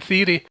 Because in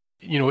theory,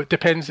 it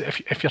depends.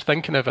 If you're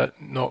thinking of it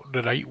not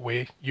the right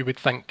way, you would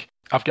think,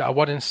 I've got a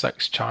 1 in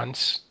 6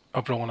 chance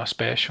of rolling a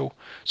special.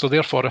 So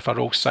therefore, if I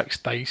roll 6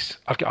 dice,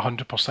 I've got a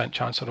 100%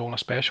 chance of rolling a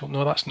special.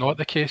 No, that's not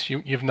the case.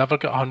 You've never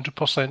got a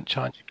 100%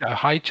 chance. You've got a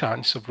high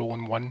chance of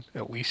rolling 1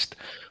 at least.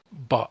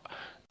 But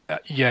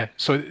yeah,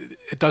 so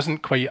it doesn't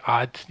quite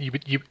add.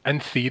 In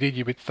theory,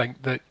 you would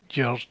think that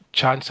your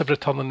chance of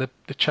returning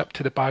the chip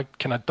to the bag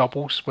kind of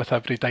doubles with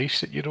every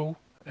dice that you roll,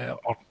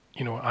 or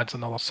adds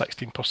another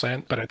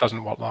 16%. But it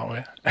doesn't work that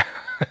way.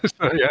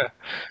 So yeah,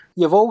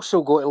 You've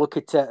also got to look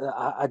at it.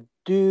 I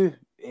do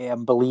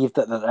believe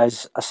that there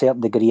is a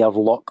certain degree of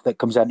luck that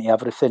comes into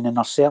everything, and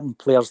there's certain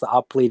players that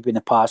I've played with in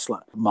the past,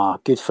 like my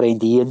good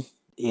friend Ian.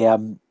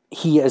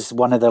 He is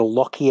one of the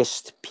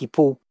luckiest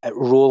people at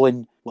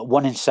rolling like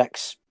 1 in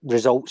 6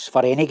 results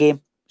for any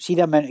game. See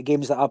the amount of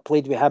games that I've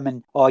played with him,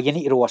 and you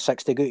need to roll a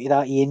 6 to go to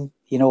that, Ian,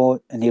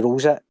 and he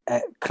rolls it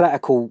at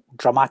critical,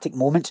 dramatic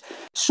moments.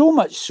 So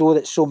much so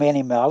that so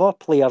many of my other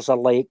players are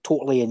like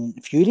totally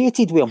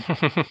infuriated with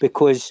him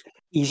because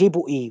he's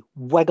able to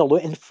wiggle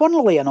out. And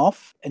funnily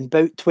enough, in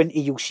about 20,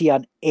 you'll see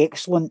an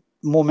excellent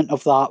moment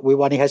of that with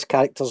one of his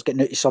characters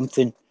getting out of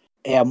something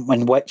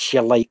in which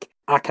you're like,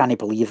 I can't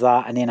believe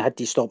that. And then I had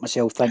to stop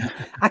myself thinking,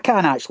 I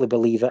can't actually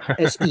believe it.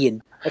 It's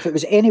Ian. If it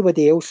was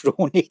anybody else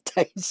rolling 8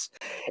 dice,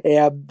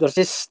 there's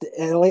just,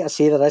 like I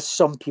say, there is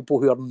some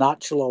people who are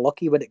naturally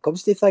lucky when it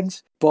comes to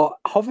things. But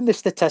having the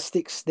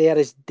statistics there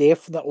is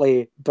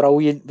definitely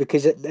brilliant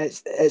because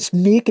it's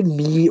making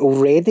me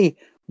already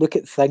look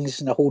at things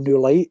in a whole new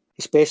light,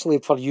 especially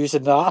for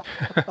using that.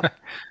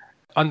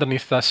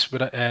 Underneath this,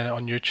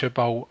 on YouTube,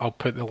 I'll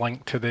put the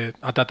link to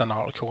I did an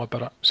article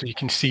about it, so you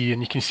can see,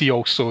 and you can see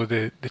also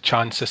the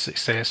chance of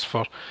success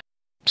for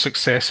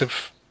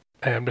successive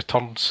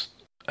returns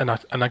in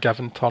a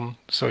given turn.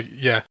 So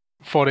yeah,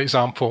 for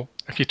example,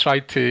 if you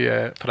tried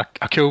to for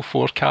a cool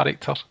 4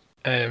 character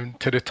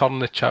to return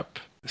the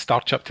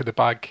star chip to the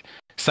bag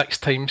 6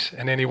 times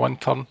in any one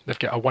turn, they've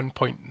got a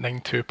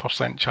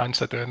 1.92%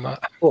 chance of doing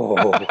that.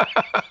 Oh.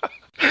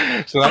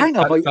 So I think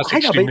I might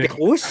be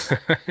close.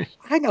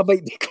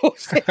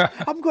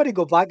 I'm going to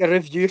go back and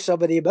review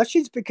some of the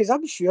emissions because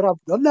I'm sure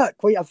I've done that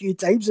quite a few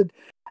times. And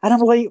I'm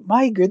like,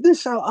 my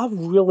goodness, I've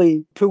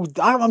really pulled.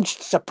 I'm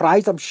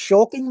surprised. I'm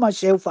shocking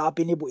myself that I've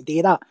been able to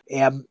do that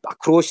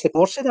across the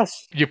course of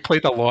this. You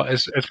played a lot,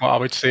 is what I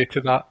would say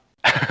to that.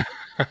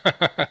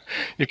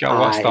 You've got a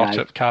lot of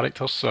Starship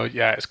characters, so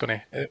yeah,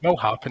 it will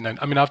happen. And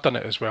I mean, I've done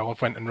it as well.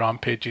 I've went on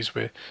rampages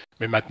with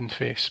Midden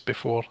Face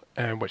before,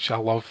 which I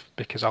love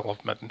because I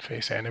love Midden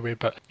Face anyway.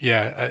 But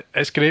yeah,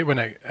 it's great when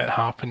it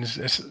happens.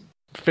 It's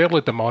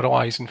fairly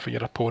demoralising for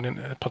your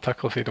opponent,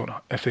 particularly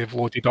if they've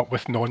loaded up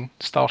with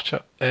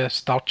non-Starship.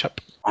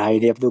 Aye,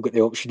 they've not got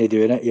the option of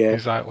doing it. Yeah,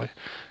 exactly.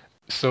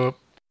 So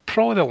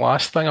probably the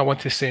last thing I want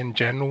to say in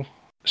general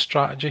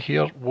strategy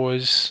here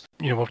was,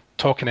 we're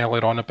talking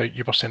earlier on about,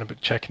 you were saying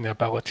about checking the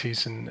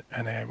abilities and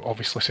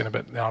obviously saying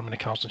about the arming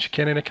cards and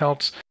chicanery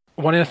cards.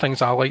 One of the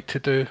things I like to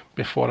do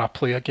before I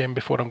play a game,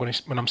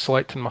 when I'm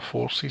selecting my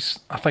forces,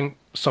 I think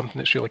something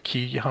that's really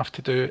key you have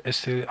to do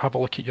is to have a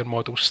look at your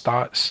model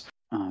stats.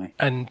 Aye.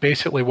 And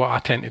basically what I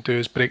tend to do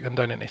is break them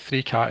down into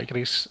 3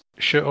 categories: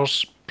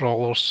 shooters,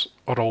 brawlers,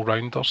 or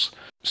all-rounders.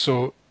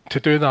 So to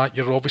do that,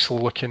 you're obviously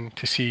looking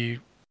to see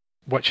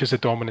which is the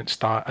dominant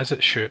stat. Is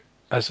it shoot?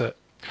 Is it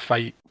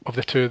fight? Of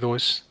the 2 of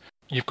those,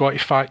 you've got to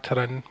factor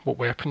in what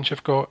weapons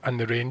you've got and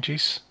the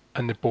ranges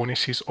and the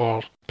bonuses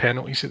or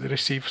penalties that they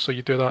receive. So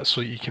you do that so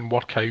you can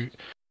work out,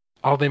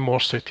 are they more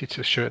suited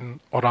to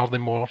shooting or are they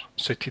more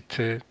suited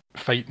to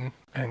fighting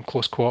in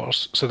close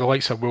quarters? So the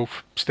likes of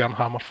Wolf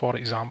Sternhammer, for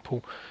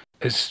example,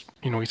 is,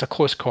 he's a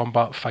close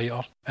combat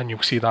fighter, and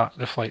you'll see that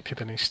reflected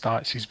in his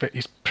stats.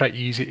 He's pretty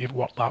easy to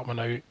work that one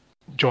out.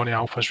 Johnny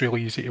Alpha's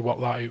really easy to work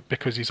that out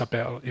because he's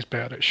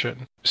better at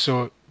shooting.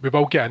 So we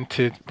will get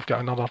into,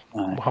 we'll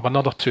have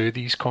another 2 of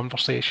these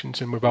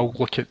conversations, and we will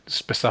look at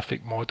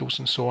specific models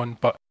and so on.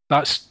 But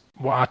that's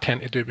what I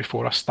tend to do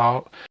before I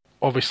start.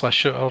 Obviously, a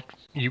shooter,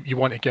 you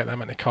want to get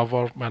them into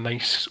cover with a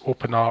nice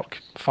open arc,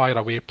 fire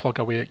away, plug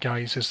away at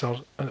guys as they're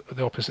at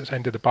the opposite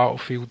end of the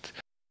battlefield.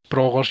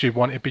 Brawlers, you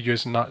want to be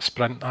using that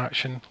sprint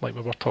action like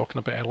we were talking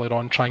about earlier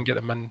on. Try and get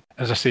them in,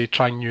 as I say,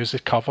 try and use the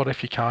cover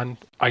if you can.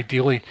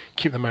 Ideally,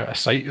 keep them out of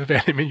sight of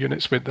enemy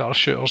units that are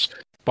shooters,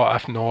 but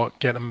if not,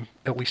 get them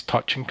at least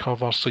touching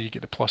cover so you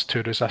get the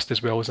 +2 resist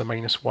as well as the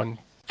 -1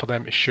 for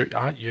them to shoot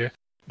at you.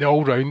 The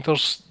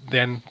all-rounders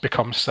then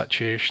become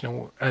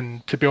situational,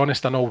 and to be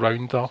honest, an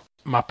all-rounder,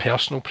 my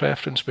personal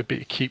preference would be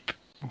to keep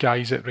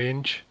guys at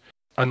range.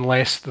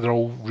 Unless they're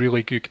all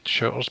really good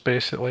shooters,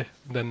 basically,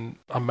 then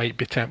I might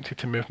be tempted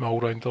to move my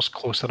all-rounders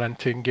closer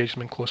into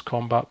engagement in close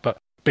combat. But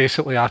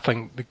basically, I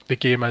think the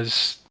game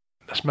is...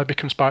 This maybe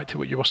comes back to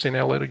what you were saying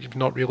earlier. You've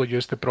not really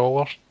used the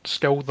brawler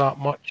skill that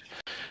much.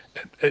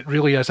 It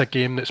really is a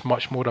game that's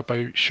much more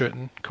about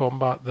shooting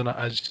combat than it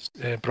is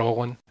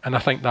brawling. And I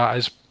think that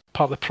is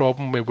part of the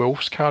problem with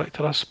Wolf's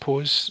character, I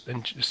suppose.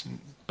 And just,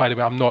 by the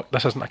way,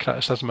 this isn't a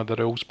criticism of the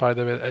rules, by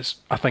the way.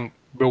 I think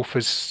Wolf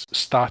has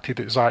started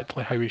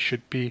exactly how he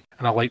should be,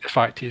 and I like the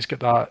fact he's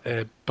got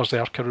that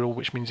Berserker rule,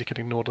 which means he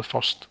can ignore the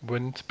first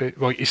wound. But,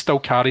 well, he still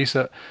carries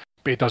it,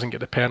 but he doesn't get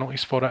the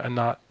penalties for it. And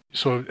that,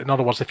 so in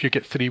other words, if you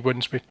get 3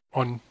 wounds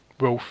on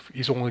Wolf,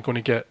 he's only going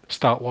to get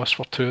stat loss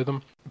for 2 of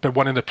them. But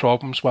one of the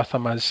problems with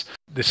him is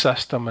the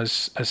system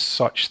is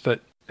such that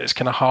it's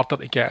kind of harder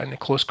to get into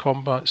close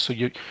combat, so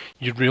you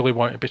really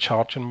want to be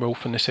charging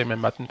Wolf in the same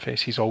in Midden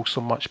Face. He's also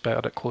much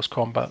better at close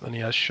combat than he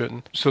is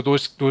shooting. So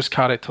those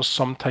characters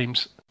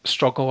sometimes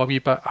struggle a wee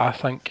bit, I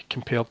think,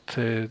 compared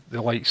to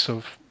the likes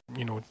of,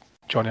 you know,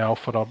 Johnny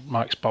Alpha or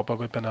Max Bubba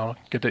would have been a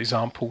good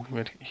example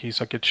where he's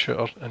a good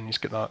shooter and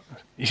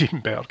he's even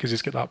better because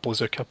he's got that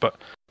bazooka, but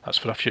that's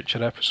for a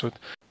future episode.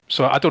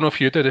 So I don't know if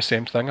you do the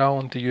same thing,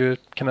 Alan. Do you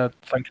kind of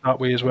think that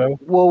way as well?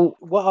 Well,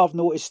 what I've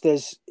noticed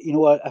is, you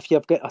know, if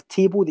you've got a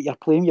table that you're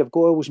playing, you've got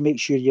to always make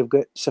sure you've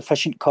got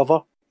sufficient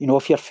cover. You know,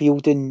 if you're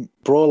fielding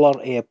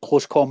brawler,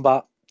 close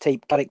combat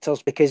type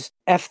characters, because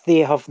if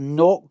you've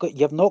not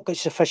got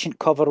sufficient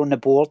cover on the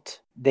board,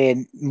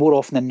 then more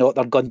often than not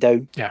they're gunned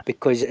down. Yeah.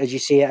 Because as you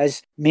say, it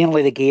is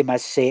mainly the game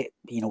is set,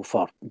 you know,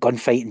 for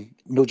gunfighting,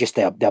 not just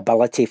the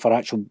ability for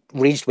actual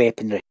ranged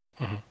weaponry.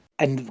 Mm-hmm.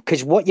 And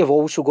because what you've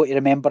also got to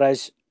remember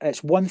is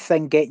it's one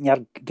thing getting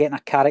a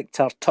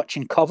character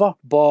touching cover,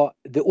 but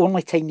the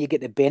only time you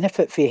get the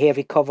benefit for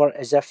heavy cover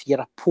is if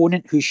your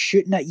opponent who's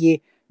shooting at you,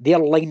 their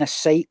line of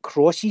sight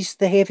crosses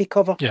the heavy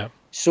cover. Yeah.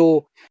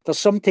 So there's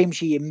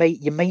sometimes you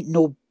might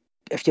know,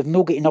 if you've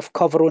not got enough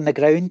cover on the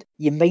ground,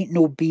 you might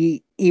not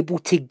be able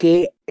to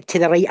get to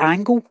the right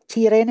angle to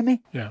your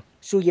enemy. Yeah.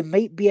 So you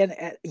might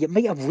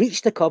have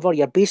reached the cover,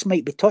 your base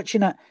might be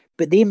touching it,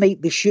 but they might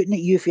be shooting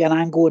at you for an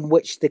angle in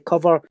which the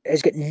cover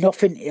has got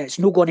nothing, it's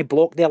not going to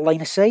block their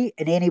line of sight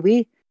in any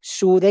way.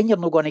 So then you're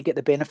not going to get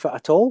the benefit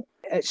at all.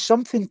 It's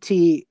something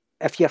to,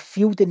 if you're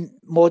fielding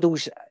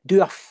models,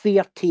 do a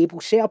fair table,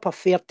 set up a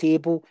fair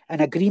table, an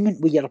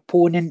agreement with your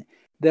opponent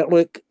that,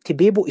 look, to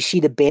be able to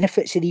see the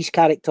benefits of these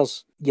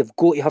characters, you've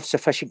got to have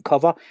sufficient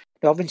cover.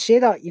 Now, having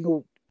said that, you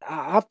know,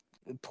 I've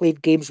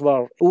played games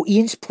where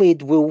Ian's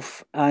played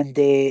Wolf, and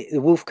the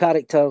Wolf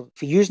character,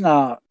 for using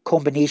a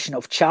combination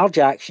of charge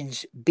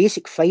actions,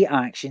 basic fight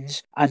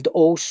actions, and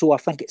also I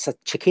think it's a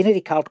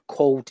chicanery card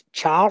called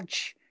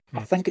Charge. I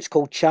think it's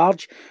called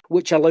Charge,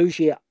 which allows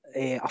you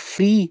a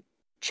free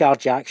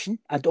charge action,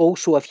 and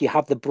also if you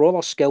have the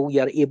brawler skill,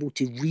 you're able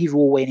to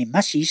re-roll any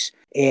misses.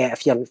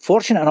 If you're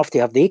fortunate enough to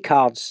have the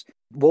cards,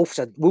 Wolf's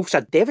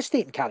a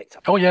devastating character.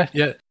 Oh yeah,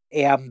 yeah.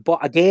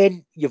 But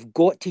again, you've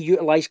got to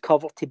utilise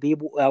cover to be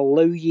able to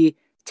allow you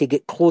to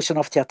get close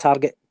enough to a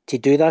target to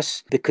do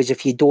this, because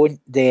if you don't,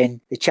 then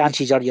the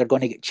chances are you're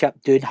going to get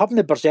chipped down. Having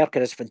the Berserker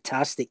is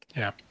fantastic.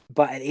 Yeah.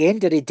 But at the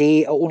end of the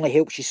day, it only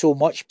helps you so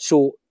much.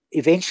 So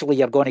eventually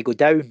you're going to go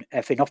down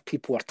if enough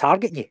people are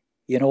targeting you,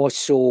 you know.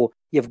 So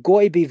you've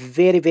got to be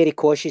very, very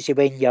cautious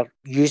when you're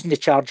using the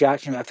charge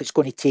action, if it's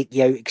going to take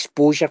you out,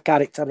 expose your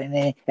character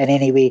in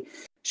any way.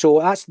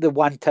 So that's the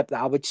one tip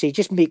that I would say.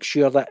 Just make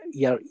sure that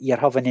you're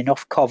having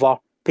enough cover,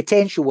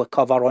 potential with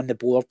cover on the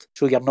board,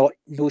 so you're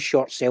no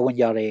short selling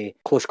your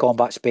close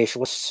combat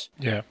specialists.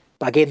 Yeah.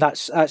 But again,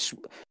 that's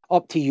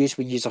up to you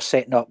when you're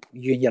setting up,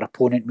 you and your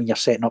opponent, when you're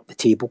setting up the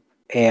table.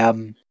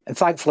 And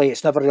thankfully,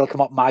 it's never really come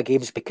up in my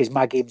games, because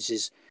my games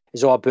is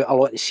all about a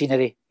lot of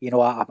scenery. You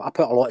know, I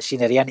put a lot of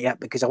scenery into it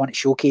because I want to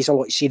showcase a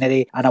lot of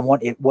scenery, and I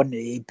want it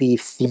to be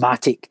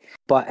thematic.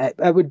 But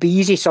it would be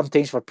easy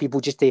sometimes for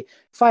people just to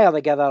fire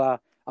together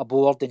a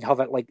board and have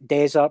it like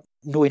desert,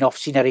 no enough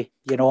scenery,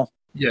 you know.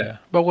 Yeah.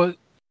 Well,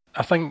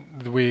 I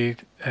think the way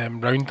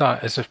round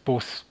that is if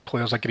both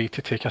players agree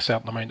to take a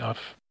certain amount of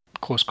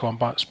close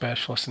combat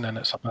specialists, and then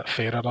it's a bit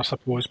fairer, I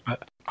suppose.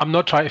 But I'm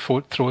not trying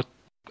to throw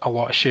a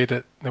lot of shade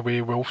at the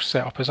way Wolf's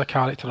set up as a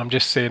character. I'm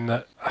just saying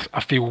that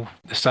I feel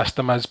the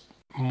system is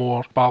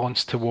more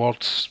balanced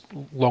towards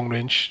long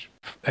range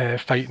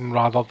fighting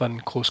rather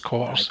than close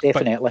quarters.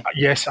 Definitely. But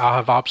yes, I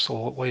have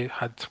absolutely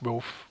had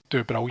Wolf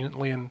do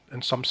brilliantly in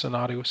some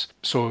scenarios.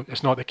 So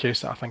it's not the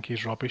case that I think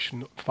he's rubbish.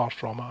 Far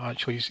from it.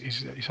 Actually,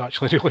 he's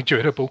actually really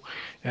durable,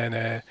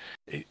 and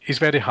he's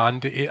very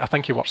handy. I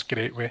think he works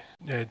great with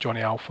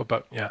Johnny Alpha.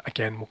 But yeah,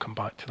 again, we'll come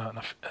back to that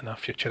in a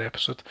future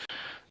episode.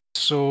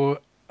 So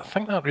I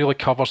think that really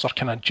covers our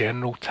kind of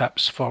general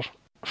tips for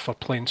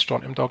playing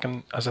Strontium Dog.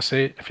 And as I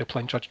say, if you're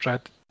playing Judge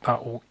Dredd,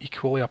 that will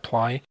equally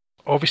apply.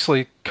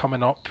 Obviously,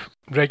 coming up,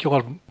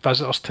 regular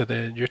visitors to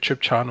the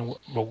YouTube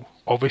channel will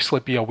obviously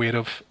be aware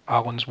of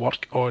Alan's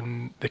work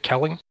on The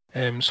Killing.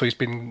 So he's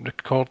been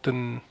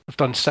recording, we've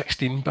done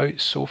 16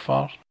 bouts so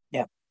far.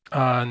 Yeah.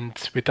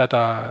 And we did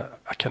a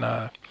kind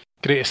of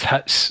greatest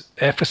hits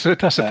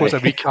episode, I suppose, a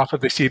recap of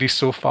the series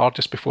so far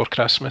just before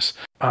Christmas.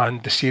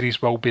 And the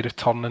series will be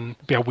returning,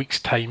 be a week's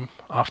time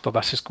after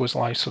this goes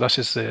live. So this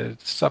is the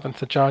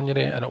 7th of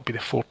January, and it'll be the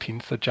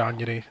 14th of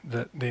January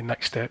that the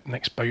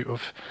next bout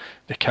of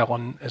The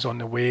Killing is on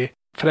the way.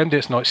 For anybody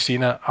that's not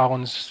seen it,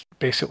 Alan's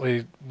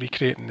basically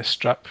recreating the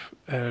strip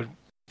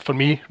for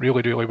me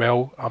really, really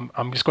well.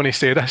 I'm just going to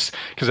say this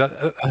because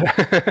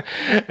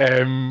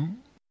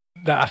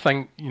that I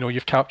think, you know,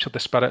 you've captured the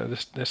spirit of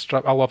this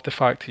strip. I love the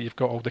fact that you've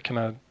got all the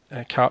kind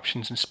of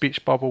captions and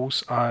speech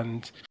bubbles,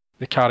 and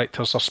the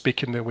characters are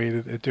speaking the way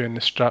that they do in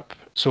the strip.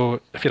 So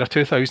if you're a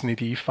 2000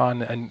 AD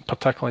fan, and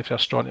particularly if you're a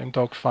Strontium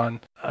Dog fan,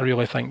 I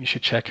really think you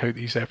should check out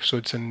these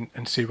episodes and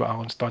see what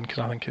Allan's done, because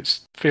I think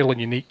it's fairly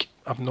unique.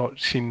 I've not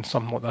seen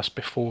something like this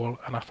before,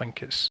 and I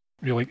think it's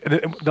really...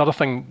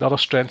 The other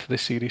strength of the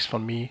series for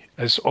me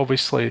is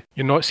obviously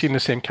you're not seeing the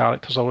same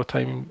characters all the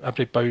time.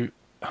 Every bout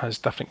has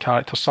different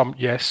characters.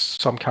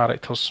 Some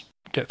characters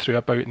get through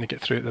a bout and they get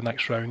through at the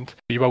next round.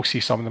 You will see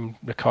some of them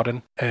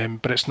recurring,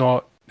 but it's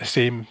not the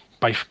same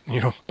by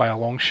a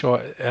long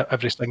shot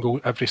every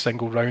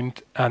single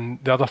round.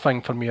 And the other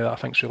thing for me that I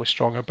think is really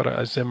strong about it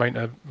is the amount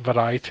of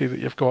variety that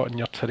you've got in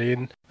your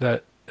terrain,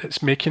 that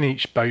it's making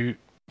each bout,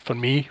 for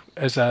me,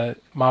 is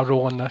my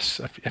role in this,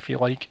 if you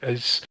like,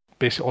 is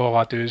basically all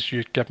I do is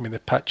you give me the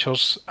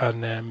pictures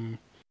and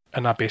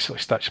I basically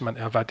stitch them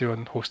into a video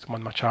and host them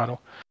on my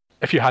channel.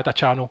 If you had a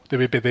channel, they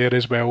would be there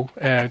as well,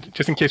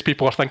 just in case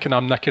people are thinking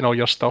I'm nicking all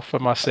your stuff for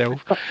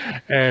myself.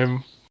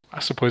 I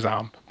suppose I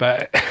am,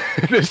 but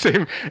at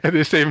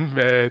the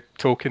same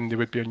token, they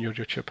would be on your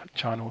YouTube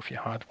channel if you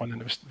had one,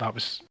 and that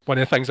was one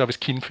of the things I was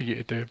keen for you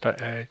to do.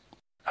 But I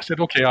said,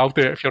 okay, I'll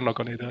do it if you're not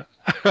going to do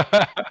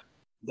it.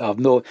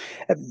 No,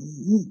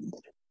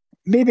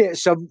 maybe at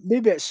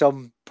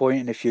some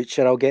point in the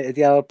future I'll get it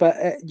there. But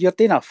you're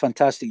doing a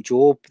fantastic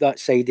job that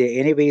side of it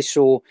anyway.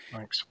 So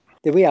thanks.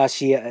 The way I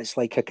see it, it's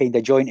like a kind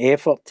of joint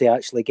effort to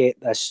actually get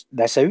this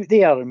out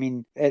there. I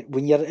mean,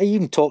 when you're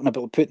even talking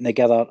about putting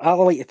together, I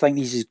like to think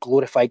these as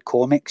glorified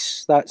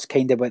comics. That's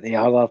kind of what they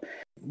are.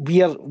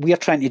 We're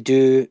trying to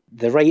do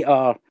the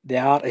writer, the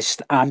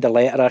artist, and the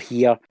letterer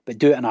here, but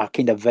do it in a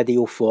kind of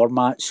video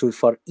format. So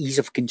for ease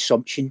of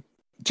consumption,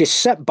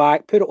 just sit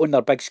back, put it on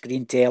their big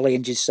screen telly,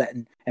 and just sit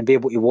and be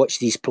able to watch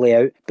these play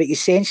out. But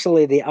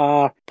essentially, they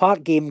are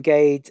part game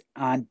guide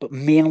but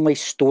mainly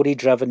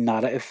story-driven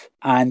narrative.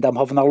 And I'm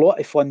having a lot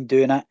of fun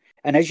doing it.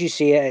 And as you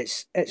say,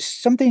 it's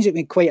sometimes it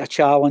can be quite a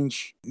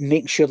challenge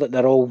making sure that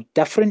they're all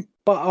different.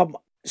 But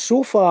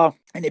so far,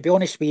 and to be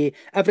honest with you,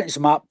 everything's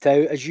mapped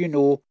out. As you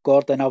know,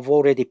 Gordon, I've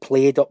already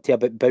played up to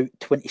about bout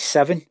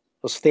 27.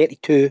 There's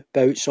 32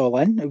 bouts all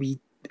in. A wee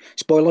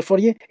spoiler for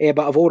you,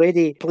 but I've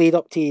already played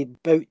up to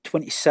about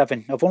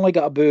 27. I've only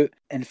got about,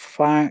 in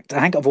fact, I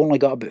think I've only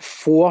got about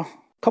 4. A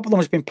couple of them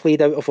has been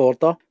played out of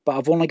order, but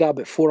I've only got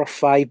about 4 or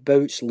 5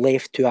 bouts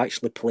left to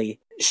actually play.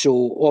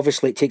 So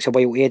obviously it takes a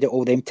while to edit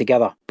all them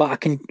together. But I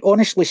can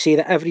honestly say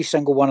that every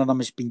single one of them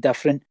has been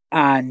different.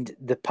 And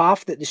the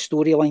path that the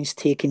storyline's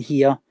taken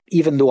here,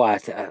 even though I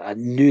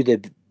knew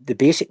the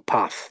basic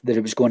path that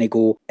it was going to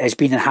go, has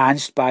been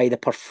enhanced by the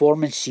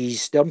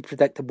performances, the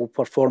unpredictable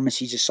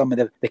performances of some of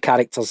the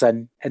characters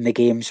in the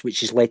games, which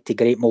has led to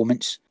great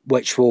moments,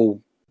 which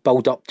will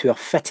build up to a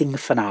fitting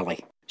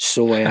finale.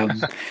 So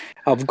I'm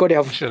going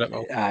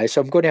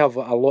to have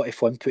a lot of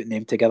fun putting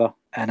them together.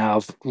 And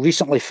I've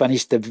recently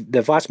finished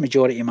the vast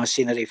majority of my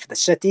scenery for the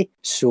city.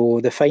 So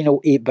the final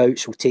 8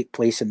 bouts will take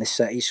place in the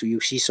city. So you'll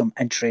see some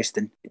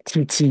interesting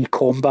TT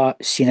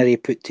combat scenery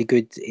put to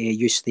good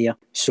use there.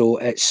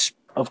 So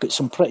I've got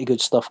some pretty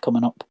good stuff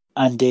coming up.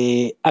 And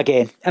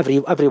again, every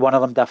one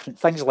of them different.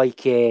 Things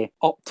like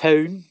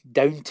uptown,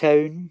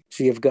 downtown.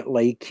 So you've got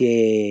like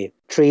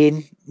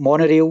train,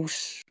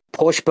 monorails,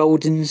 posh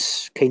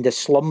buildings, kind of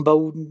slum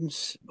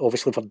buildings.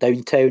 Obviously for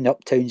downtown,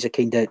 uptown's a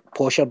kind of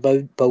posher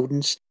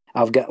buildings.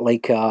 I've got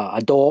like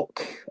a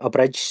dock, a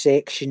bridge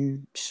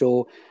section.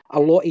 So a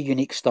lot of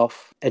unique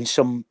stuff and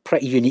some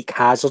pretty unique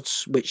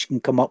hazards which can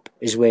come up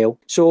as well.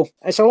 So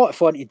it's a lot of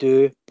fun to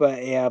do, but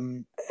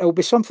it'll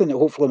be something that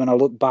hopefully when I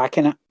look back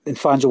in it, and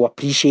fans will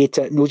appreciate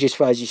it, not just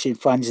as you said,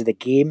 fans of the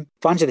game,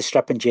 fans of the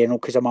strip in general,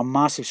 because I'm a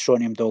massive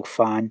Strontium Dog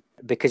fan,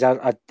 because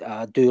I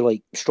do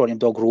like Strontium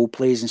Dog role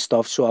plays and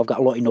stuff, so I've got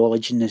a lot of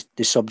knowledge in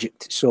the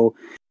subject. So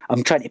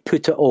I'm trying to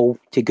put it all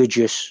to good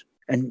use,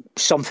 and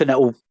something that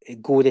will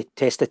go the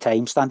test of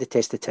time, stand the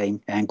test of time,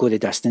 and go the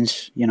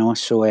distance,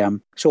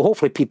 So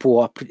hopefully people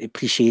will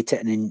appreciate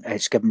it, and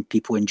it's giving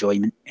people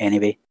enjoyment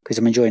anyway, because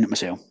I'm enjoying it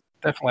myself.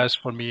 Definitely is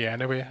for me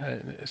anyway.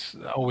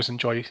 I always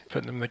enjoy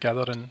putting them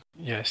together and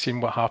seeing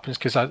what happens,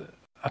 because I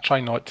try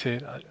not to.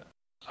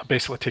 I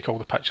basically take all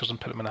the pictures and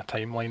put them in a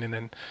timeline, and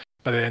then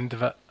by the end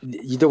of it,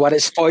 you don't want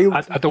it spoiled.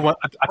 I don't want.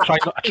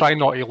 I try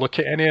not to look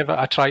at any of it.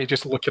 I try to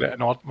just look at it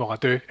in order. Well, I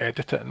do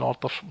edit it in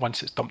order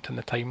once it's dumped in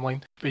the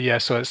timeline.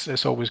 But so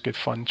it's always good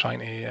fun trying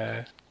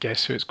to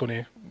guess where it's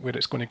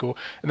going to go.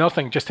 Another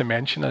thing just to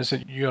mention is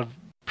that you're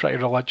pretty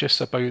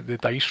religious about the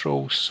dice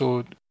rolls.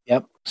 So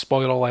yep.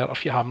 Spoiler alert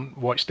if you haven't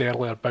watched the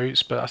earlier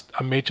bouts, but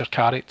a major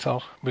character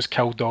was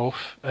killed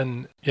off,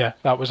 and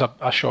that was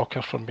a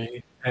shocker for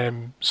me.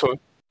 So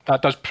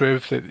that does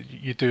prove that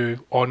you do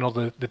honour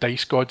the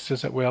dice gods,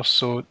 as it were.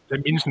 So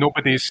it means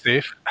nobody's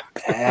safe.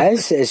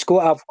 It is.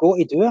 I've got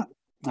to do it.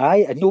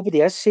 Aye, and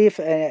nobody is safe.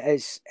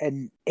 It's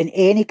in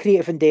any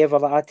creative endeavour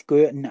that I had to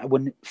go out, and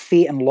when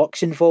fate and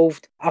luck's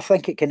involved, I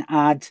think it can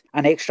add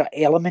an extra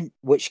element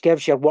which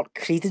gives your work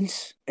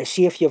credence.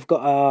 See if you've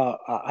got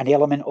an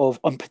element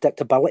of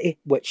unpredictability,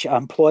 which I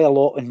employ a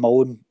lot in my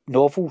own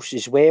novels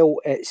as well.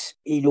 It's,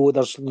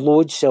 there's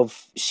loads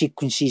of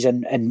sequences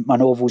in my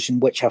novels in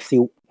which I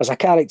feel there's a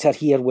character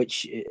here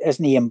which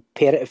isn't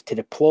imperative to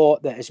the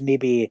plot, that is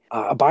maybe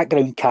a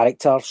background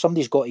character.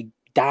 Somebody's got to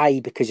die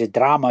because the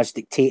drama is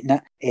dictating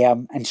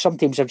it. And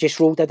sometimes I've just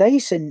rolled a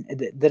dice, and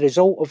the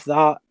result of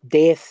that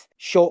death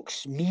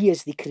shocks me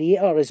as the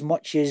creator as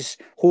much as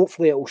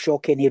hopefully it will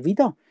shock any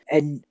reader.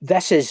 And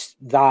this is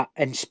that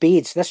in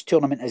spades. This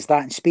tournament is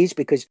that in spades,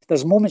 because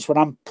there's moments when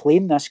I'm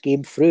playing this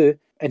game through,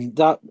 and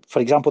that,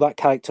 for example, that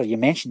character you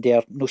mentioned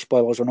there, no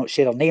spoilers, we'll not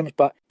say their names,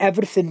 but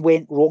everything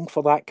went wrong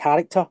for that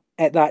character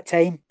at that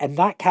time. And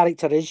that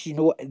character is,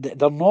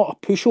 they're not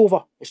a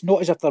pushover. It's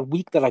not as if they're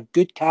weak, they're a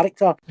good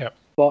character. Yep.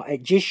 But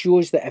it just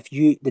shows that if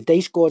the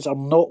dice gods are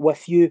not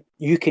with you,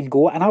 you can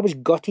go. And I was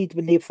gutted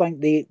when they think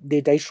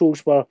the dice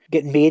rolls were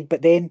getting made.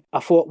 But then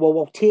I thought, well,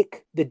 we'll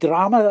take the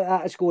drama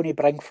that is going to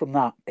bring from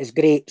that. Is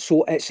great.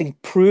 So it's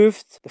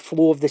improved the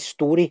flow of the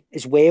story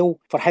as well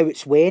for how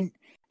it's went.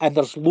 And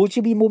there's loads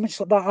of wee moments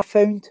like that I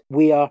found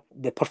where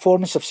the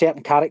performance of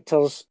certain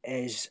characters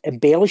is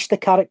embellished the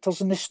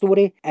characters in the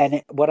story.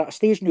 And we're at a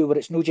stage now where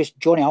it's not just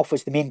Johnny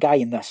Alpha's the main guy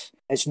in this.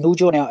 It's no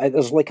Johnny Alpha.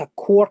 There's like a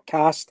core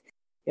cast,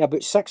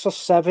 about 6 or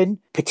 7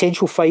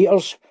 potential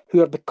fighters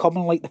who are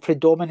becoming like the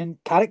predominant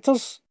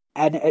characters.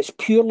 And it's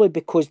purely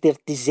because they're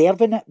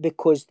deserving it,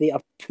 because they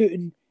are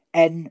putting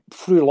in,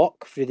 through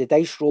luck, through the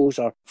dice rolls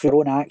or through their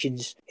own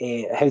actions,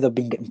 how they've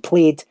been getting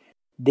played.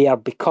 They are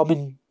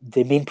becoming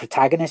the main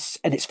protagonists,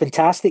 and it's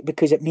fantastic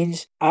because it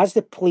means as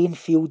the playing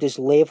field is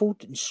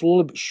levelled and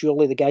slowly but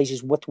surely the guys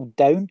is whittled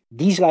down,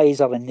 these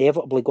guys are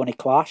inevitably going to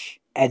clash.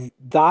 And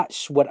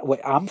that's what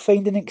I'm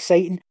finding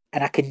exciting.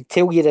 And I can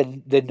tell you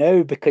the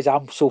now, because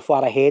I'm so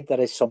far ahead,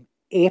 there is some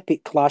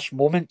epic clash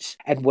moments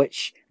in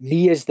which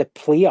me as the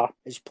player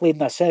is playing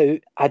this out,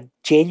 I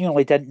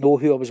genuinely didn't know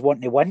who I was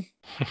wanting to win.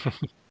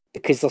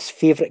 Because there's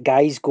favourite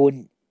guys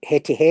going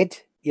head to head.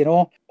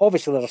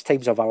 Obviously there's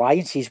times of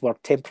alliances where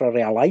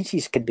temporary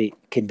alliances can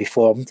be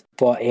formed,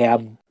 but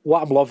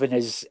what I'm loving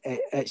is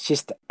it's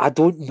just, I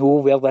don't know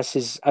where this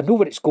is. I know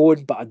where it's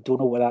going, but I don't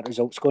know where that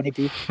result's going to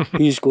be.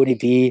 Who's going to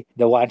be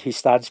the one who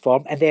stands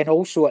firm? And then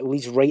also it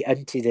leads right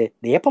into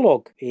the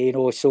epilogue.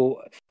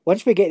 So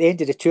once we get to the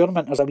end of the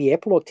tournament, there's a wee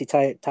epilogue to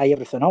tie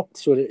everything up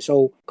so that it's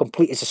all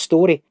complete as a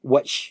story,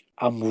 which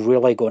I'm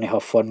really going to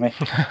have fun with.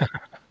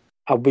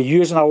 I'll be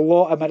using a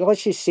lot.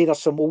 Let's just say there's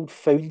some old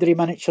Foundry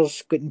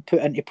miniatures getting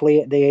put into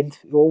play at the end.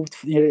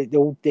 The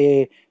old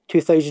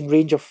 2000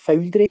 range of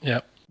Foundry,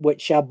 yep,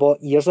 which I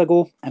bought years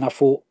ago, and I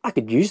thought I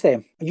could use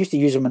them. I used to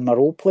use them in my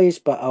role plays,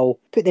 but I'll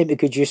put them to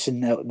good use,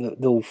 and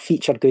they'll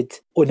feature good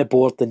on the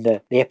board in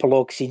the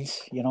epilogue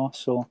scenes.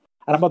 So,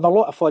 and I'm having a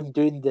lot of fun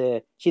doing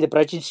the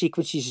bridging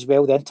sequences as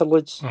well, the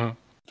interludes. Mm-hmm.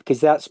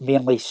 Because that's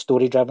mainly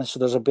story driven. So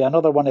there'll be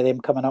another one of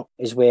them coming up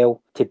as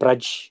well to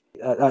bridge.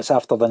 That's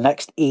after the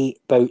next 8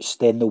 bouts.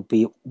 Then there'll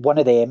be one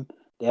of them,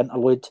 the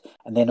interlude,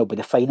 and then there'll be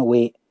the final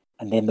 8,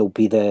 and then there'll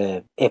be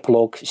the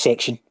epilogue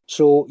section.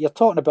 So you're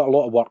talking about a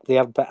lot of work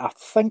there, but I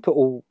think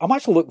I'm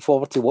actually looking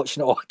forward to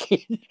watching it all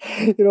again.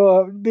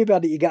 Maybe I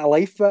need to get a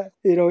life, but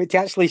to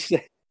actually.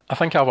 I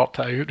think I worked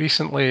it out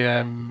recently,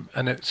 and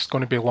it's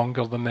going to be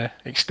longer than the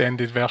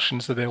extended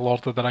versions of the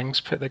Lord of the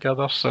Rings put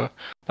together, so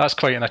that's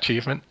quite an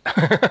achievement.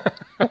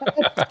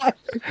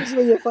 That's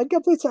when you think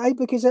about it,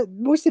 because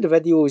most of the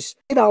videos,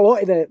 a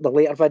lot of the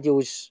later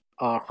videos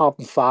are hard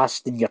and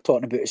fast, and you're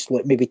talking about it's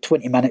like maybe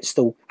 20 minutes.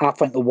 I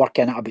think they'll work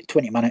in at about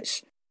 20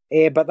 minutes.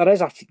 But there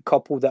is a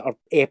couple that are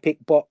epic,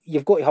 but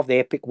you've got to have the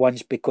epic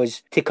ones,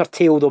 because to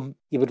curtail them,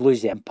 you would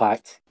lose the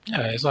impact.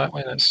 Yeah,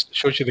 exactly. It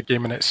shows you the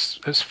game in its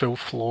full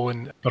flow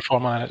and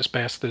performing at its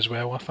best as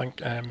well, I think.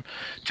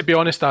 To be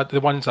honest,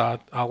 the ones I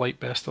like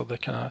best are the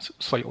kind of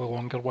slightly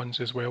longer ones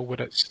as well,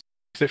 where it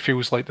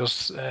feels like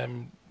there's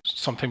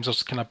sometimes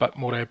there's kind of a bit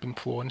more ebb and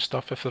flow and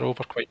stuff. If they're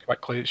over quite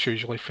quickly, it's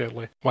usually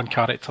fairly one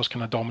character's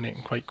kind of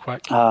dominating quite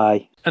quick.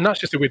 Aye. And that's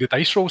just the way the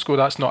dice rolls go.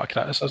 That's not a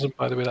criticism,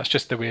 by the way. That's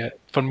just the way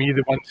for me,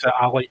 the ones that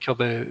I like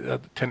are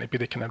tend to be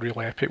the kind of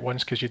really epic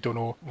ones, because you don't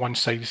know, one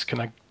side's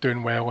kind of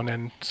doing well and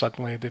then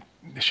suddenly the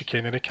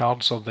chicanery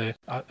cards or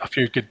a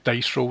few good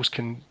dice rolls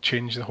can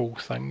change the whole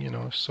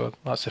thing, so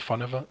that's the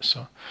fun of it.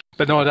 So,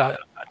 but no,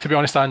 to be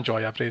honest, I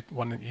enjoy every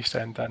one that you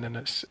send in, and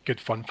it's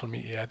good fun for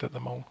me to edit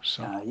them all.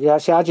 So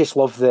see, I just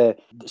love the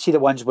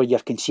ones where you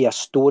can see a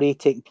story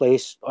taking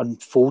place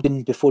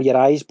unfolding before your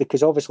eyes,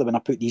 because obviously when I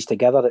put these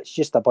together, it's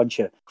just a bunch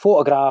of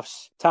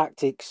photographs,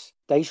 tactics,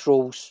 dice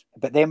rolls.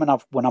 But then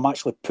when I'm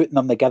actually putting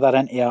them together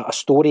into a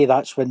story,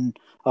 that's when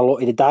a lot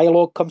of the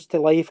dialogue comes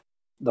to life.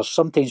 There's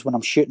sometimes when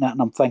I'm shooting it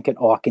and I'm thinking,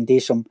 I can do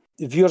some.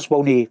 The viewers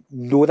will not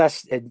know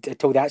this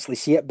until they actually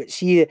see it, but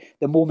see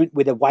the moment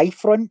with the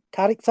Y-front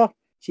character.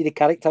 See the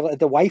character at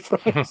the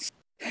Y-front.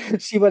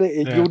 See what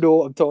you'll know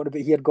what I'm talking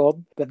about here,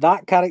 Gordon. But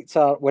that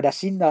character, when I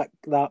seen that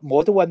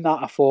model in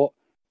that, I thought,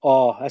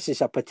 oh, this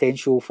is a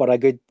potential for a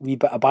good wee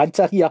bit of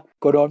banter here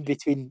going on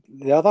between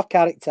the other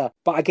character.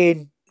 But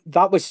again,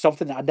 that was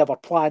something that I never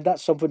planned.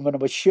 That's something when I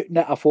was shooting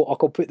it, I thought I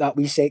could put that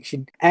wee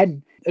section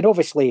in. And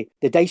obviously,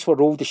 the dice were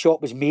rolled, the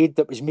shot was made,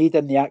 that was made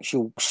in the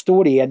actual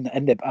story and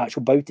in the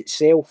actual bout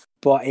itself.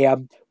 But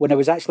when I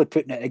was actually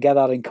putting it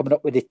together and coming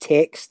up with the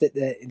text that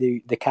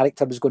the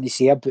character was going to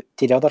say about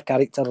to the other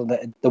character,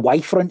 the Y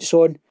fronts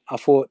on, I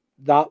thought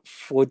that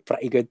flowed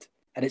pretty good.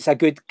 And it's a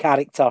good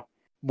character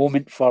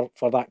moment for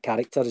that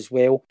character as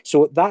well.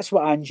 So that's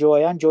what I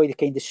enjoy. I enjoy the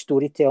kind of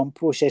storytelling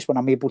process when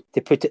I'm able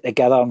to put it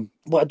together.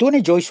 What I don't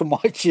enjoy so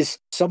much is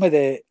some of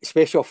the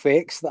special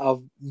effects that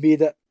I've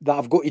made it, that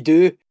I've got to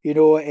do. You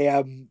know,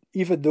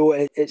 even though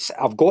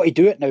I've got to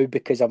do it now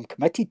because I'm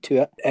committed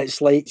to it,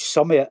 it's like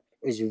some of it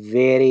is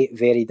very,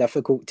 very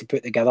difficult to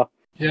put together.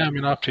 Yeah, I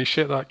mean, I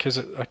appreciate that because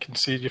I can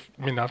see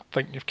I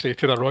think you've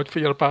created a rod for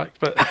your back,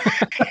 but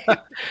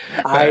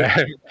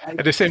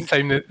at the same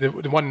time,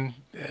 the one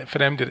for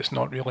MD that's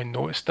not really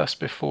noticed this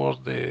before,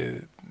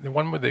 the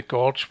one with the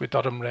gorge with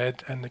Durham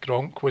Red and the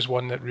Gronk was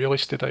one that really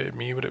stood out to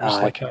me, where it was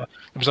there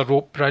was a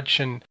rope bridge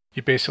and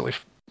you basically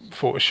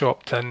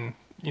photoshopped in,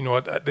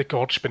 the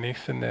gorge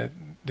beneath and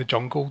the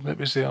jungle that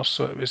was there.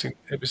 So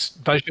it was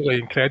visually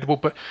incredible,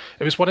 but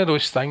it was one of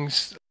those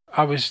things.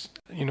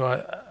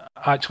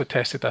 I actually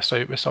tested this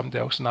out with somebody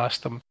else and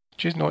asked them,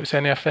 "Do you notice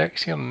any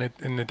effects here?" And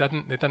they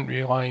didn't. They didn't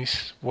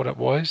realise what it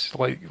was,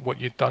 like what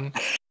you'd done.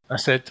 I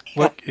said,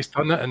 "Look, he's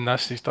done it, and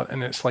this he's done,"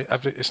 and it's like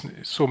it's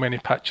so many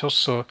pictures.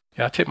 So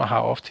yeah, I take my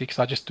hat off to you because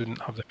I just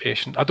didn't have the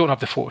patience. I don't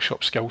have the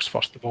Photoshop skills,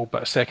 first of all,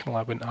 but secondly,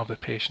 I wouldn't have the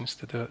patience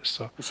to do it.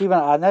 So see,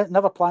 I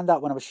never planned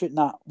that when I was shooting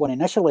that one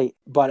initially,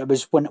 but it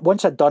was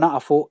once I'd done it, I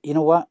thought, you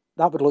know what?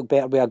 That would look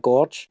better with a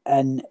gorge.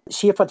 And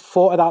see, if I'd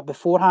thought of that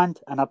beforehand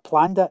and I'd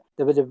planned it,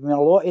 there would have been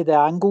a lot of the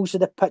angles of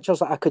the pictures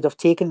that I could have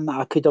taken, that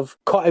I could have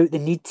cut out the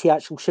need to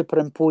actually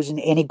superimpose in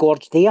any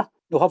gorge there.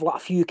 You'll have like a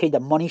few kind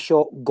of money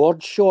shot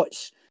gorge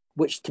shots,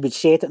 which to be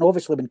set, and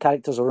obviously when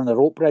characters are on the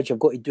rope bridge, I've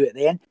got to do it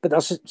then. But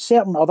there's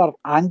certain other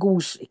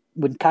angles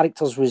when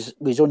characters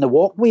was on the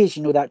walkways,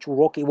 the actual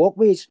rocky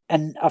walkways,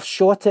 and I've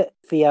shot it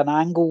for an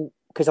angle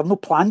because I've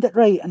not planned it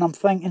right, and I'm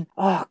thinking,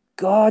 oh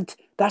God,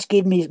 that's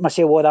gave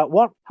myself all that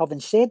work. Having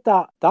said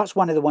that, that's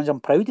one of the ones I'm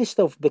proudest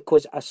of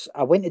because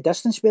I went the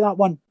distance with that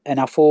one and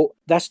I thought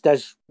this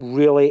does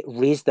really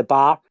raise the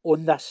bar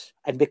on this.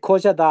 And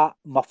because of that,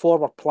 my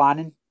forward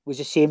planning was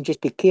the same.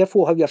 Just be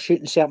careful how you're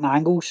shooting certain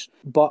angles.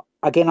 But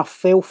again, I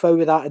fell foul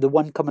with that, the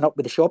one coming up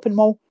with the shopping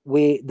mall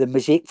with the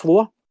mosaic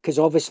floor, because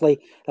obviously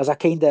there's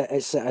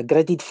it's a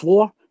gridded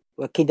floor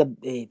with kind of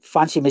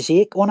fancy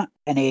mosaic on it.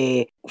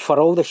 And for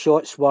all the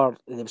shots where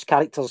there was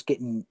characters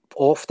getting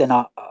off, then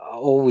I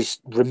always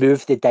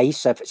remove the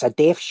dice. If it's a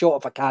death shot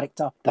of a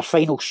character, the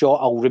final shot,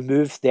 I'll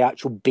remove the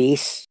actual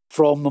base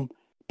from them.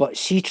 But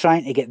see,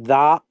 trying to get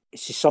that,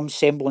 it's some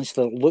semblance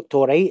that it looked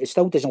all right. It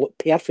still doesn't look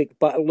perfect,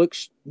 but it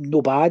looks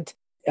no bad.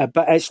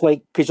 But it's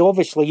like, because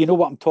obviously you know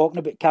what I'm talking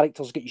about,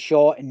 characters getting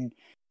shot and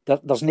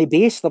there's no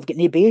base, they've got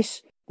no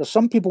base. There's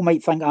some people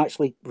might think I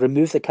actually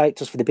remove the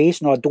characters for the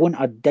base. No, I don't.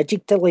 I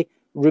digitally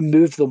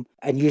remove them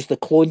and use the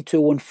clone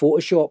tool in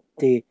Photoshop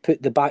to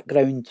put the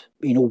background,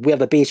 where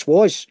the base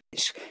was.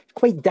 It's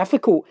quite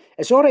difficult.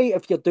 It's all right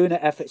if you're doing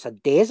it if it's a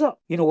desert.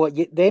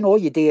 Then all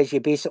you do is you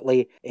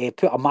basically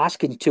put a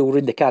masking tool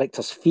around the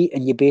character's feet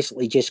and you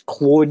basically just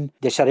clone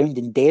the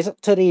surrounding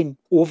desert terrain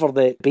over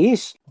the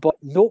base. But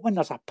not when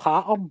there's a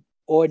pattern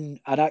on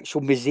an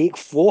actual mosaic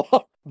floor.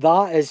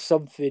 That is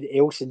something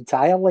else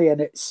entirely,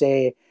 and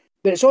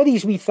but it's all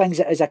these wee things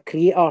that as a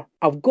creator,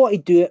 I've got to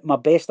do it my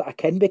best that I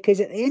can, because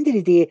at the end of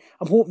the day,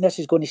 I'm hoping this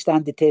is going to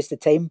stand the test of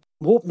time.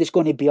 I'm hoping it's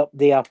going to be up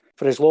there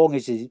for as long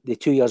as the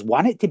 2 years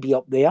want it to be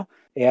up there,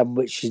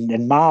 which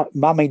in my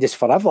mind is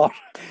forever.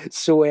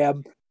 So,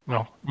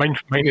 well, mine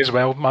as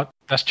well.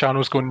 This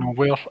channel's going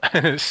nowhere.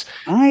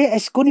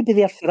 It's going to be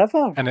there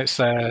forever. And it's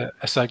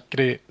a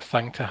great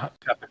thing to have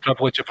the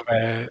privilege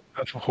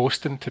of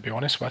hosting, to be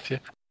honest with you.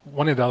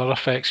 One of the other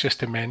effects, just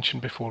to mention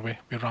before we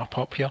wrap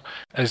up here,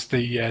 is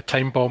the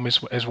time bomb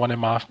is one of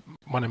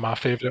my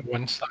favourite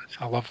ones.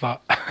 I love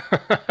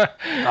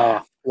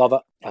that. Love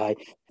it. Aye,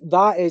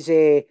 that is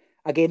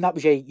again, that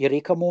was a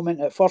eureka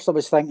moment. At first, I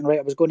was thinking, right,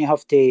 I was going to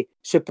have to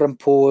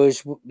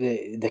superimpose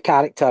the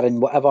character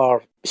and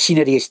whatever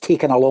scenery is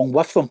taken along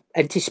with them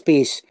into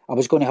space. I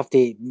was going to have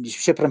to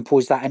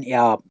superimpose that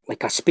into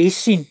a space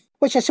scene,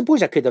 which I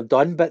suppose I could have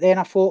done, but then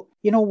I thought,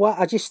 you know what,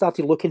 I just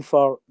started looking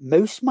for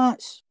mouse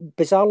mats,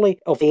 bizarrely,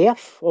 of the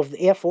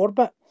Earth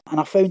orbit,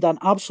 and I found an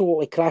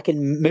absolutely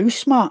cracking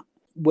mouse mat,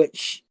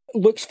 which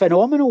looks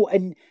phenomenal,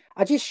 and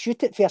I just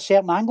shoot it for a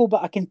certain angle,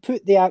 but I can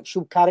put the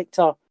actual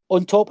character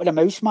on top of the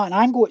mouse mat and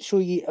angle it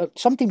so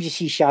sometimes you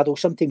see shadow,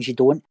 sometimes you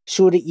don't,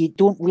 so that you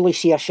don't really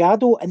see a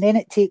shadow, and then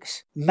it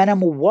takes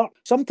minimal work.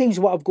 Sometimes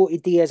what I've got to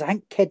do is, I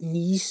think Kid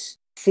Knees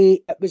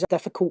Fate, it was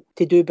difficult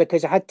to do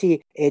because I had to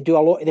do a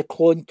lot of the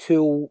clone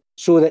tool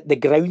so that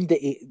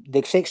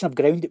the section of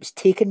ground that was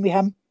taken with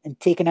him and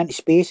taken into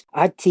space,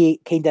 I had to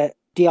kind of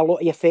do a lot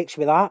of effects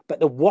with that. But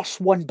the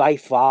worst one by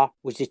far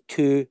was the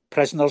 2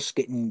 prisoners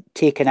getting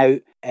taken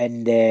out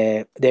in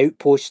the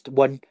outpost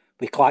one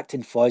with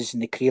Clacton Fuzz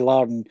and the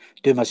Creeler and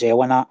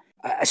Dumazel and that.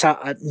 It's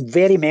a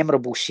very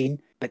memorable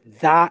scene, but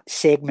that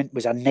segment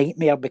was a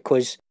nightmare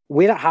because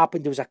where it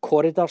happened, there was a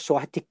corridor, so I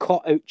had to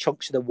cut out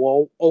chunks of the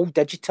wall, all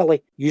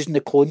digitally, using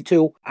the clone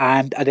tool.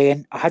 And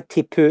then I had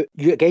to put,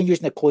 again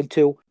using the clone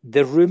tool,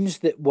 the rooms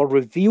that were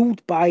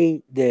revealed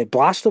by the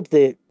blast of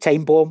the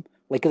time bomb.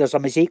 Like there's a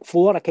mosaic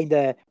floor, a kind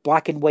of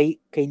black and white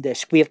kind of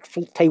square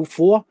tile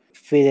floor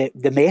for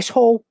the mess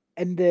hall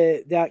and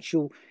the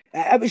actual...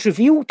 It was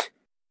revealed.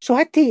 So I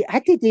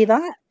had to do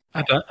that.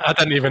 I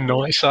didn't even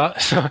notice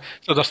that.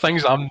 So there's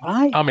things I'm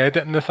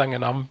editing the thing,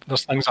 and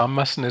there's things I'm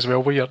missing as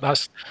well.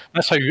 That's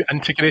how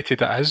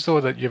integrated it is, though,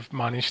 that you've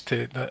managed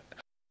to, that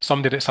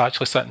somebody that's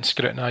actually sitting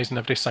scrutinising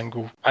every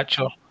single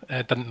picture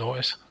didn't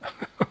notice.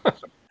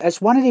 It's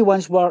one of the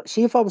ones where,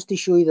 see if I was to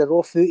show you the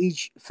raw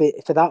footage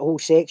for that whole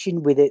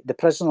section with the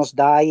prisoners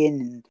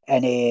dying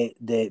and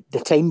the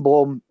time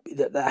bomb,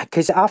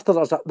 because after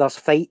there's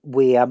a fight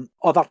with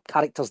other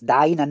characters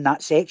dying in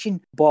that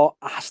section, but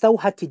I still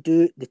had to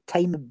do the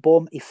time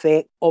bomb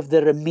effect of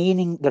the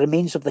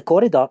remains of the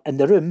corridor in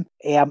the room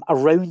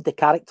around the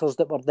characters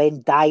that were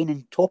then dying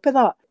on top of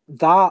that.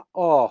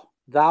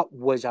 That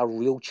was a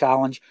real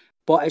challenge.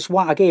 But it's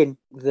one, again,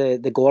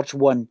 the Gorge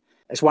one,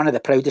 it's one of the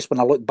proudest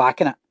when I look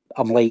back on it.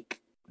 I'm like,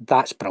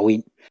 that's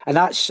brilliant. And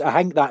I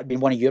think that had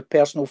been one of your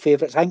personal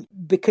favourites. I think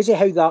because of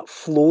how that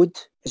flowed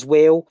as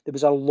well, there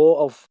was a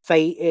lot of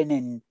fighting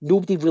and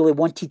nobody really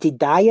wanted to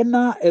die in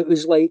that. It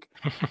was like,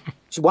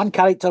 so one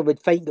character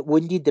would fight, get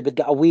wounded, they would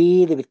get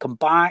away, they would come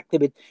back,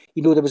 there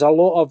was a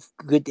lot of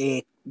good,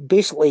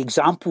 basically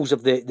examples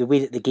of the way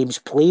that the game's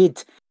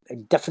played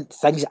and different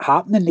things that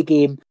happen in the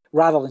game,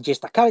 rather than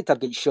just a character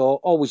getting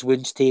shot, always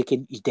wounds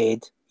taken, he's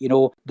dead. It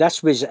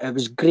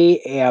was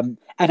great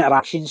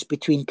interactions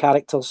between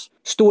characters,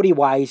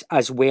 story-wise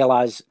as well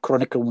as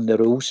chronicling the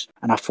rules.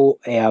 And I thought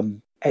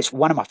it's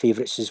one of my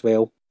favourites as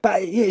well.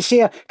 But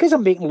see, because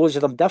I'm making loads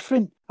of them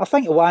different, I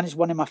think the one is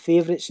one of my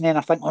favourites, and then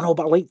I think, oh no,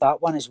 but I like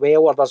that one as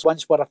well. Or there's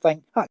ones where I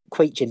think,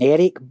 quite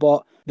generic,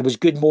 but there was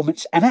good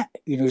moments in it.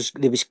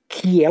 There was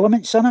key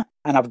elements in it.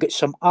 And I've got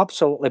some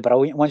absolutely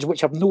brilliant ones,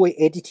 which I've not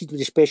edited with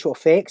the special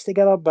effects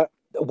together, but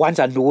ones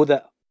I know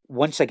that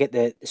once I get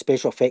the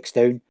special effects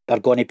down, they're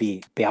going to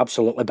be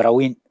absolutely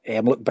brilliant,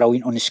 look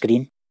brilliant on the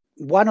screen.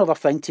 One other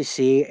thing to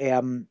say,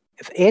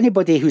 if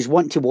anybody who's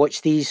wanting to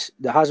watch these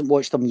that hasn't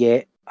watched them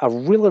yet, I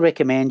really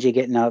recommend you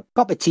getting a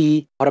cup of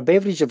tea or a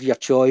beverage of your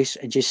choice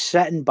and just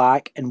sitting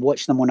back and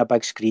watching them on a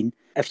big screen.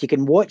 If you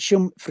can watch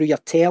them through your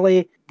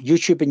telly,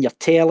 YouTube and your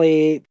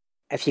telly,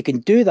 if you can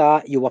do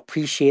that, you'll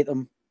appreciate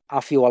them. I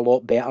feel a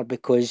lot better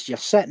because you're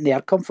sitting there,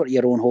 comfort of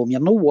your own home.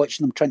 You're not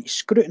watching them trying to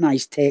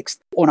scrutinise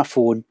text on a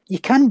phone. You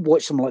can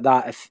watch them like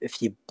that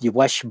if you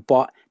wish,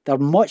 but they're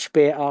much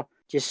better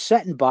just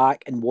sitting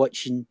back and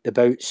watching the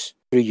bouts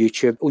through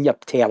YouTube on your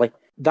telly.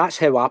 That's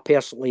how I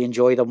personally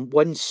enjoy them.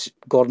 Once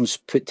Gordon's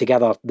put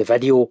together the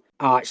video,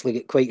 I actually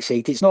get quite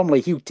excited. It's normally,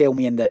 he'll tell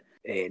me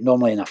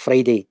normally on a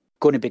Friday,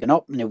 going to begin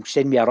up, and he'll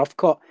send me a rough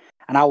cut,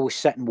 and I always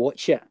sit and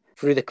watch it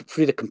through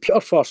the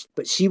computer first.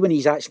 But see, when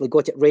he's actually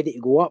got it ready to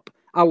go up,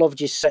 I love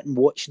just sitting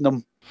watching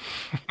them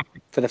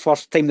for the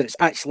first time that it's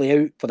actually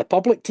out for the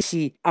public to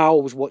see. I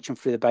always watch them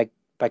through the big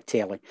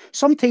telly.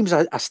 Sometimes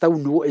I still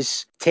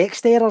notice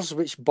text errors,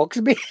 which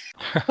bugs me.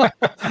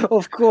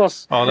 Of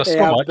course. Oh, there's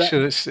so much.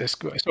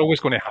 It's always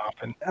going to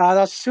happen.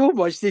 There's so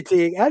much to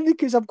take in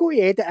because I've got to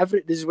edit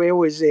everything as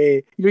well as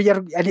and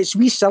it's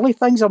wee silly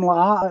things. I'm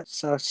like,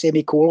 it's a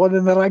semicolon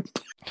in the ring.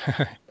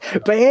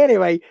 But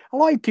anyway, a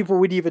lot of people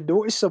wouldn't even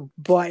notice them.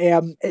 But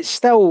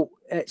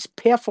it's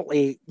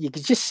perfectly, you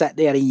can just sit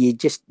there and you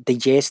just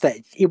digest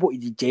it, able to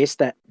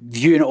digest it,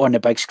 viewing it on the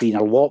big screen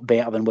a lot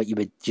better than what you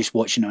would just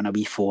watching it on a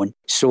wee phone.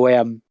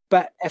 So,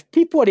 but if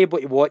people are able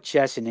to watch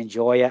this and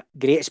enjoy it,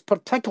 great. It's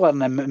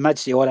particularly in the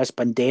midst of all this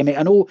pandemic.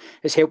 I know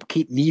it's helped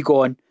keep me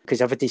going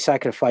because I've had to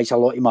sacrifice a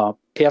lot of my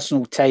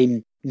personal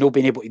time not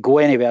being able to go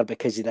anywhere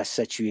because of this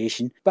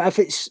situation. But if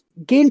it's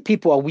gained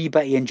people a wee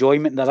bit of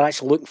enjoyment, they're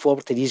actually looking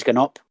forward to these going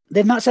up,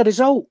 then that's a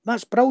result.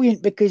 That's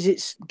brilliant because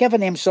it's giving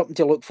them something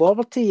to look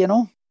forward to,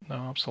 No,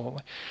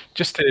 absolutely.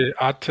 Just to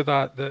add to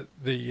that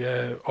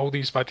the all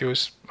these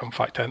videos, in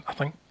fact, I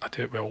think I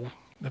do it with all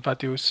the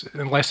videos,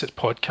 unless it's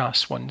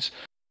podcast ones,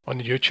 on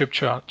the YouTube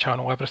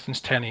channel,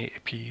 everything's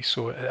 1080p,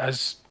 so it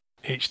is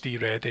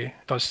HD ready.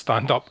 It does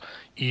stand up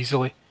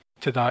easily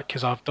to that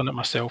because I've done it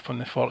myself on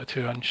the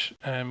 42-inch,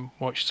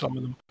 watched some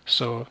of them.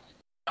 So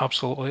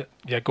absolutely,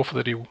 yeah, go for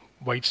the real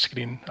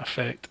widescreen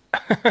effect.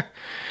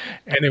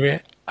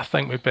 Anyway, I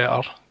think we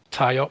better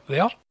tie up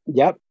there.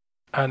 Yep.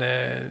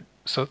 And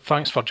so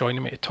thanks for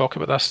joining me to talk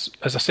about this.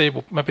 As I say,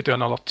 we'll maybe do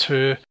another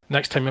 2.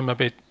 Next time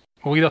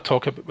we'll either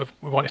talk about,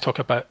 we want to talk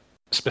about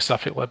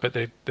specifically about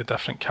the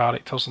different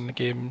characters in the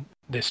game,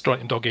 the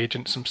Strontium Dog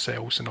agents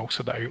themselves and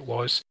also the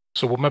outlaws.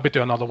 So we'll maybe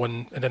do another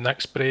one in the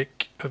next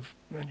break.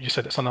 You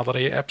said it's another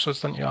 8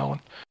 episodes, didn't you, Alan?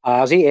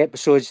 There's 8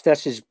 episodes.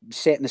 This is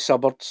set in the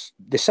suburbs,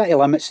 the city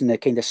limits in the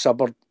kind of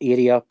suburb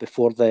area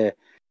before the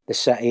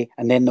city,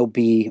 and then there'll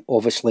be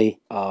obviously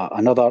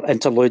another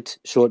interlude,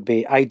 so it'd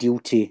be ideal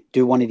to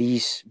do one of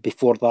these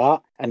before that,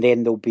 and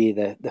then there'll be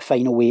the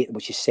final 8,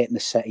 which is set in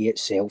the city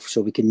itself,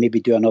 so we can maybe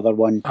do another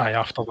one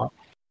after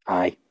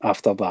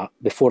that,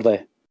 before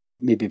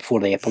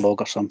the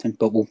epilogue or something,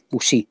 but we'll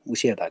see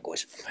how that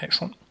goes.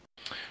 Excellent.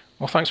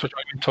 Well, thanks for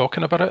joining me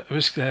talking about it. It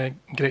was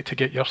great to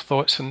get your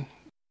thoughts and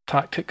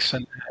tactics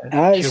and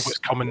hear what's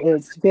coming.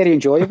 It's very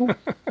enjoyable.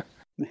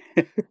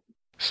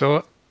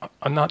 So,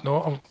 on that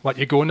note, I'll let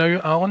you go now,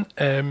 Alan.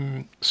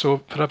 So,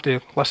 for everybody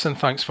listening,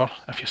 thanks for,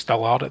 if you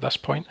still are at this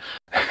point,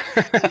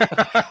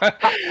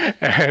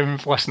 listening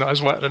to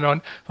us whittering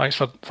on. Thanks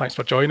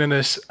for joining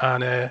us,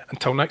 and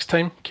until next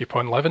time, keep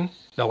on living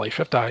the life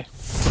of Die.